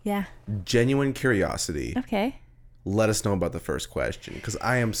off, genuine curiosity. Okay. Let us know about the first question, because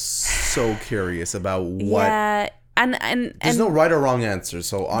I am so curious about what. Yeah. And there's no right or wrong answer,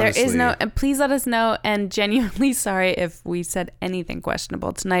 so honestly there is no, and please let us know, and genuinely sorry if we said anything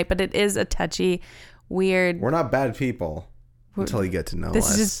questionable tonight, but it is a touchy, weird. We're not bad people until you get to know us.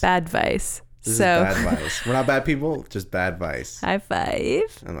 This is just bad vice. This is bad vice. We're not bad people, just bad vice. High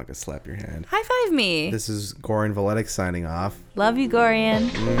five. I'm not gonna slap your hand. High five me. This is Gorian Valetic signing off. Love you,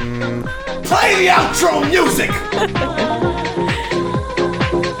 Gorian. Play the outro music.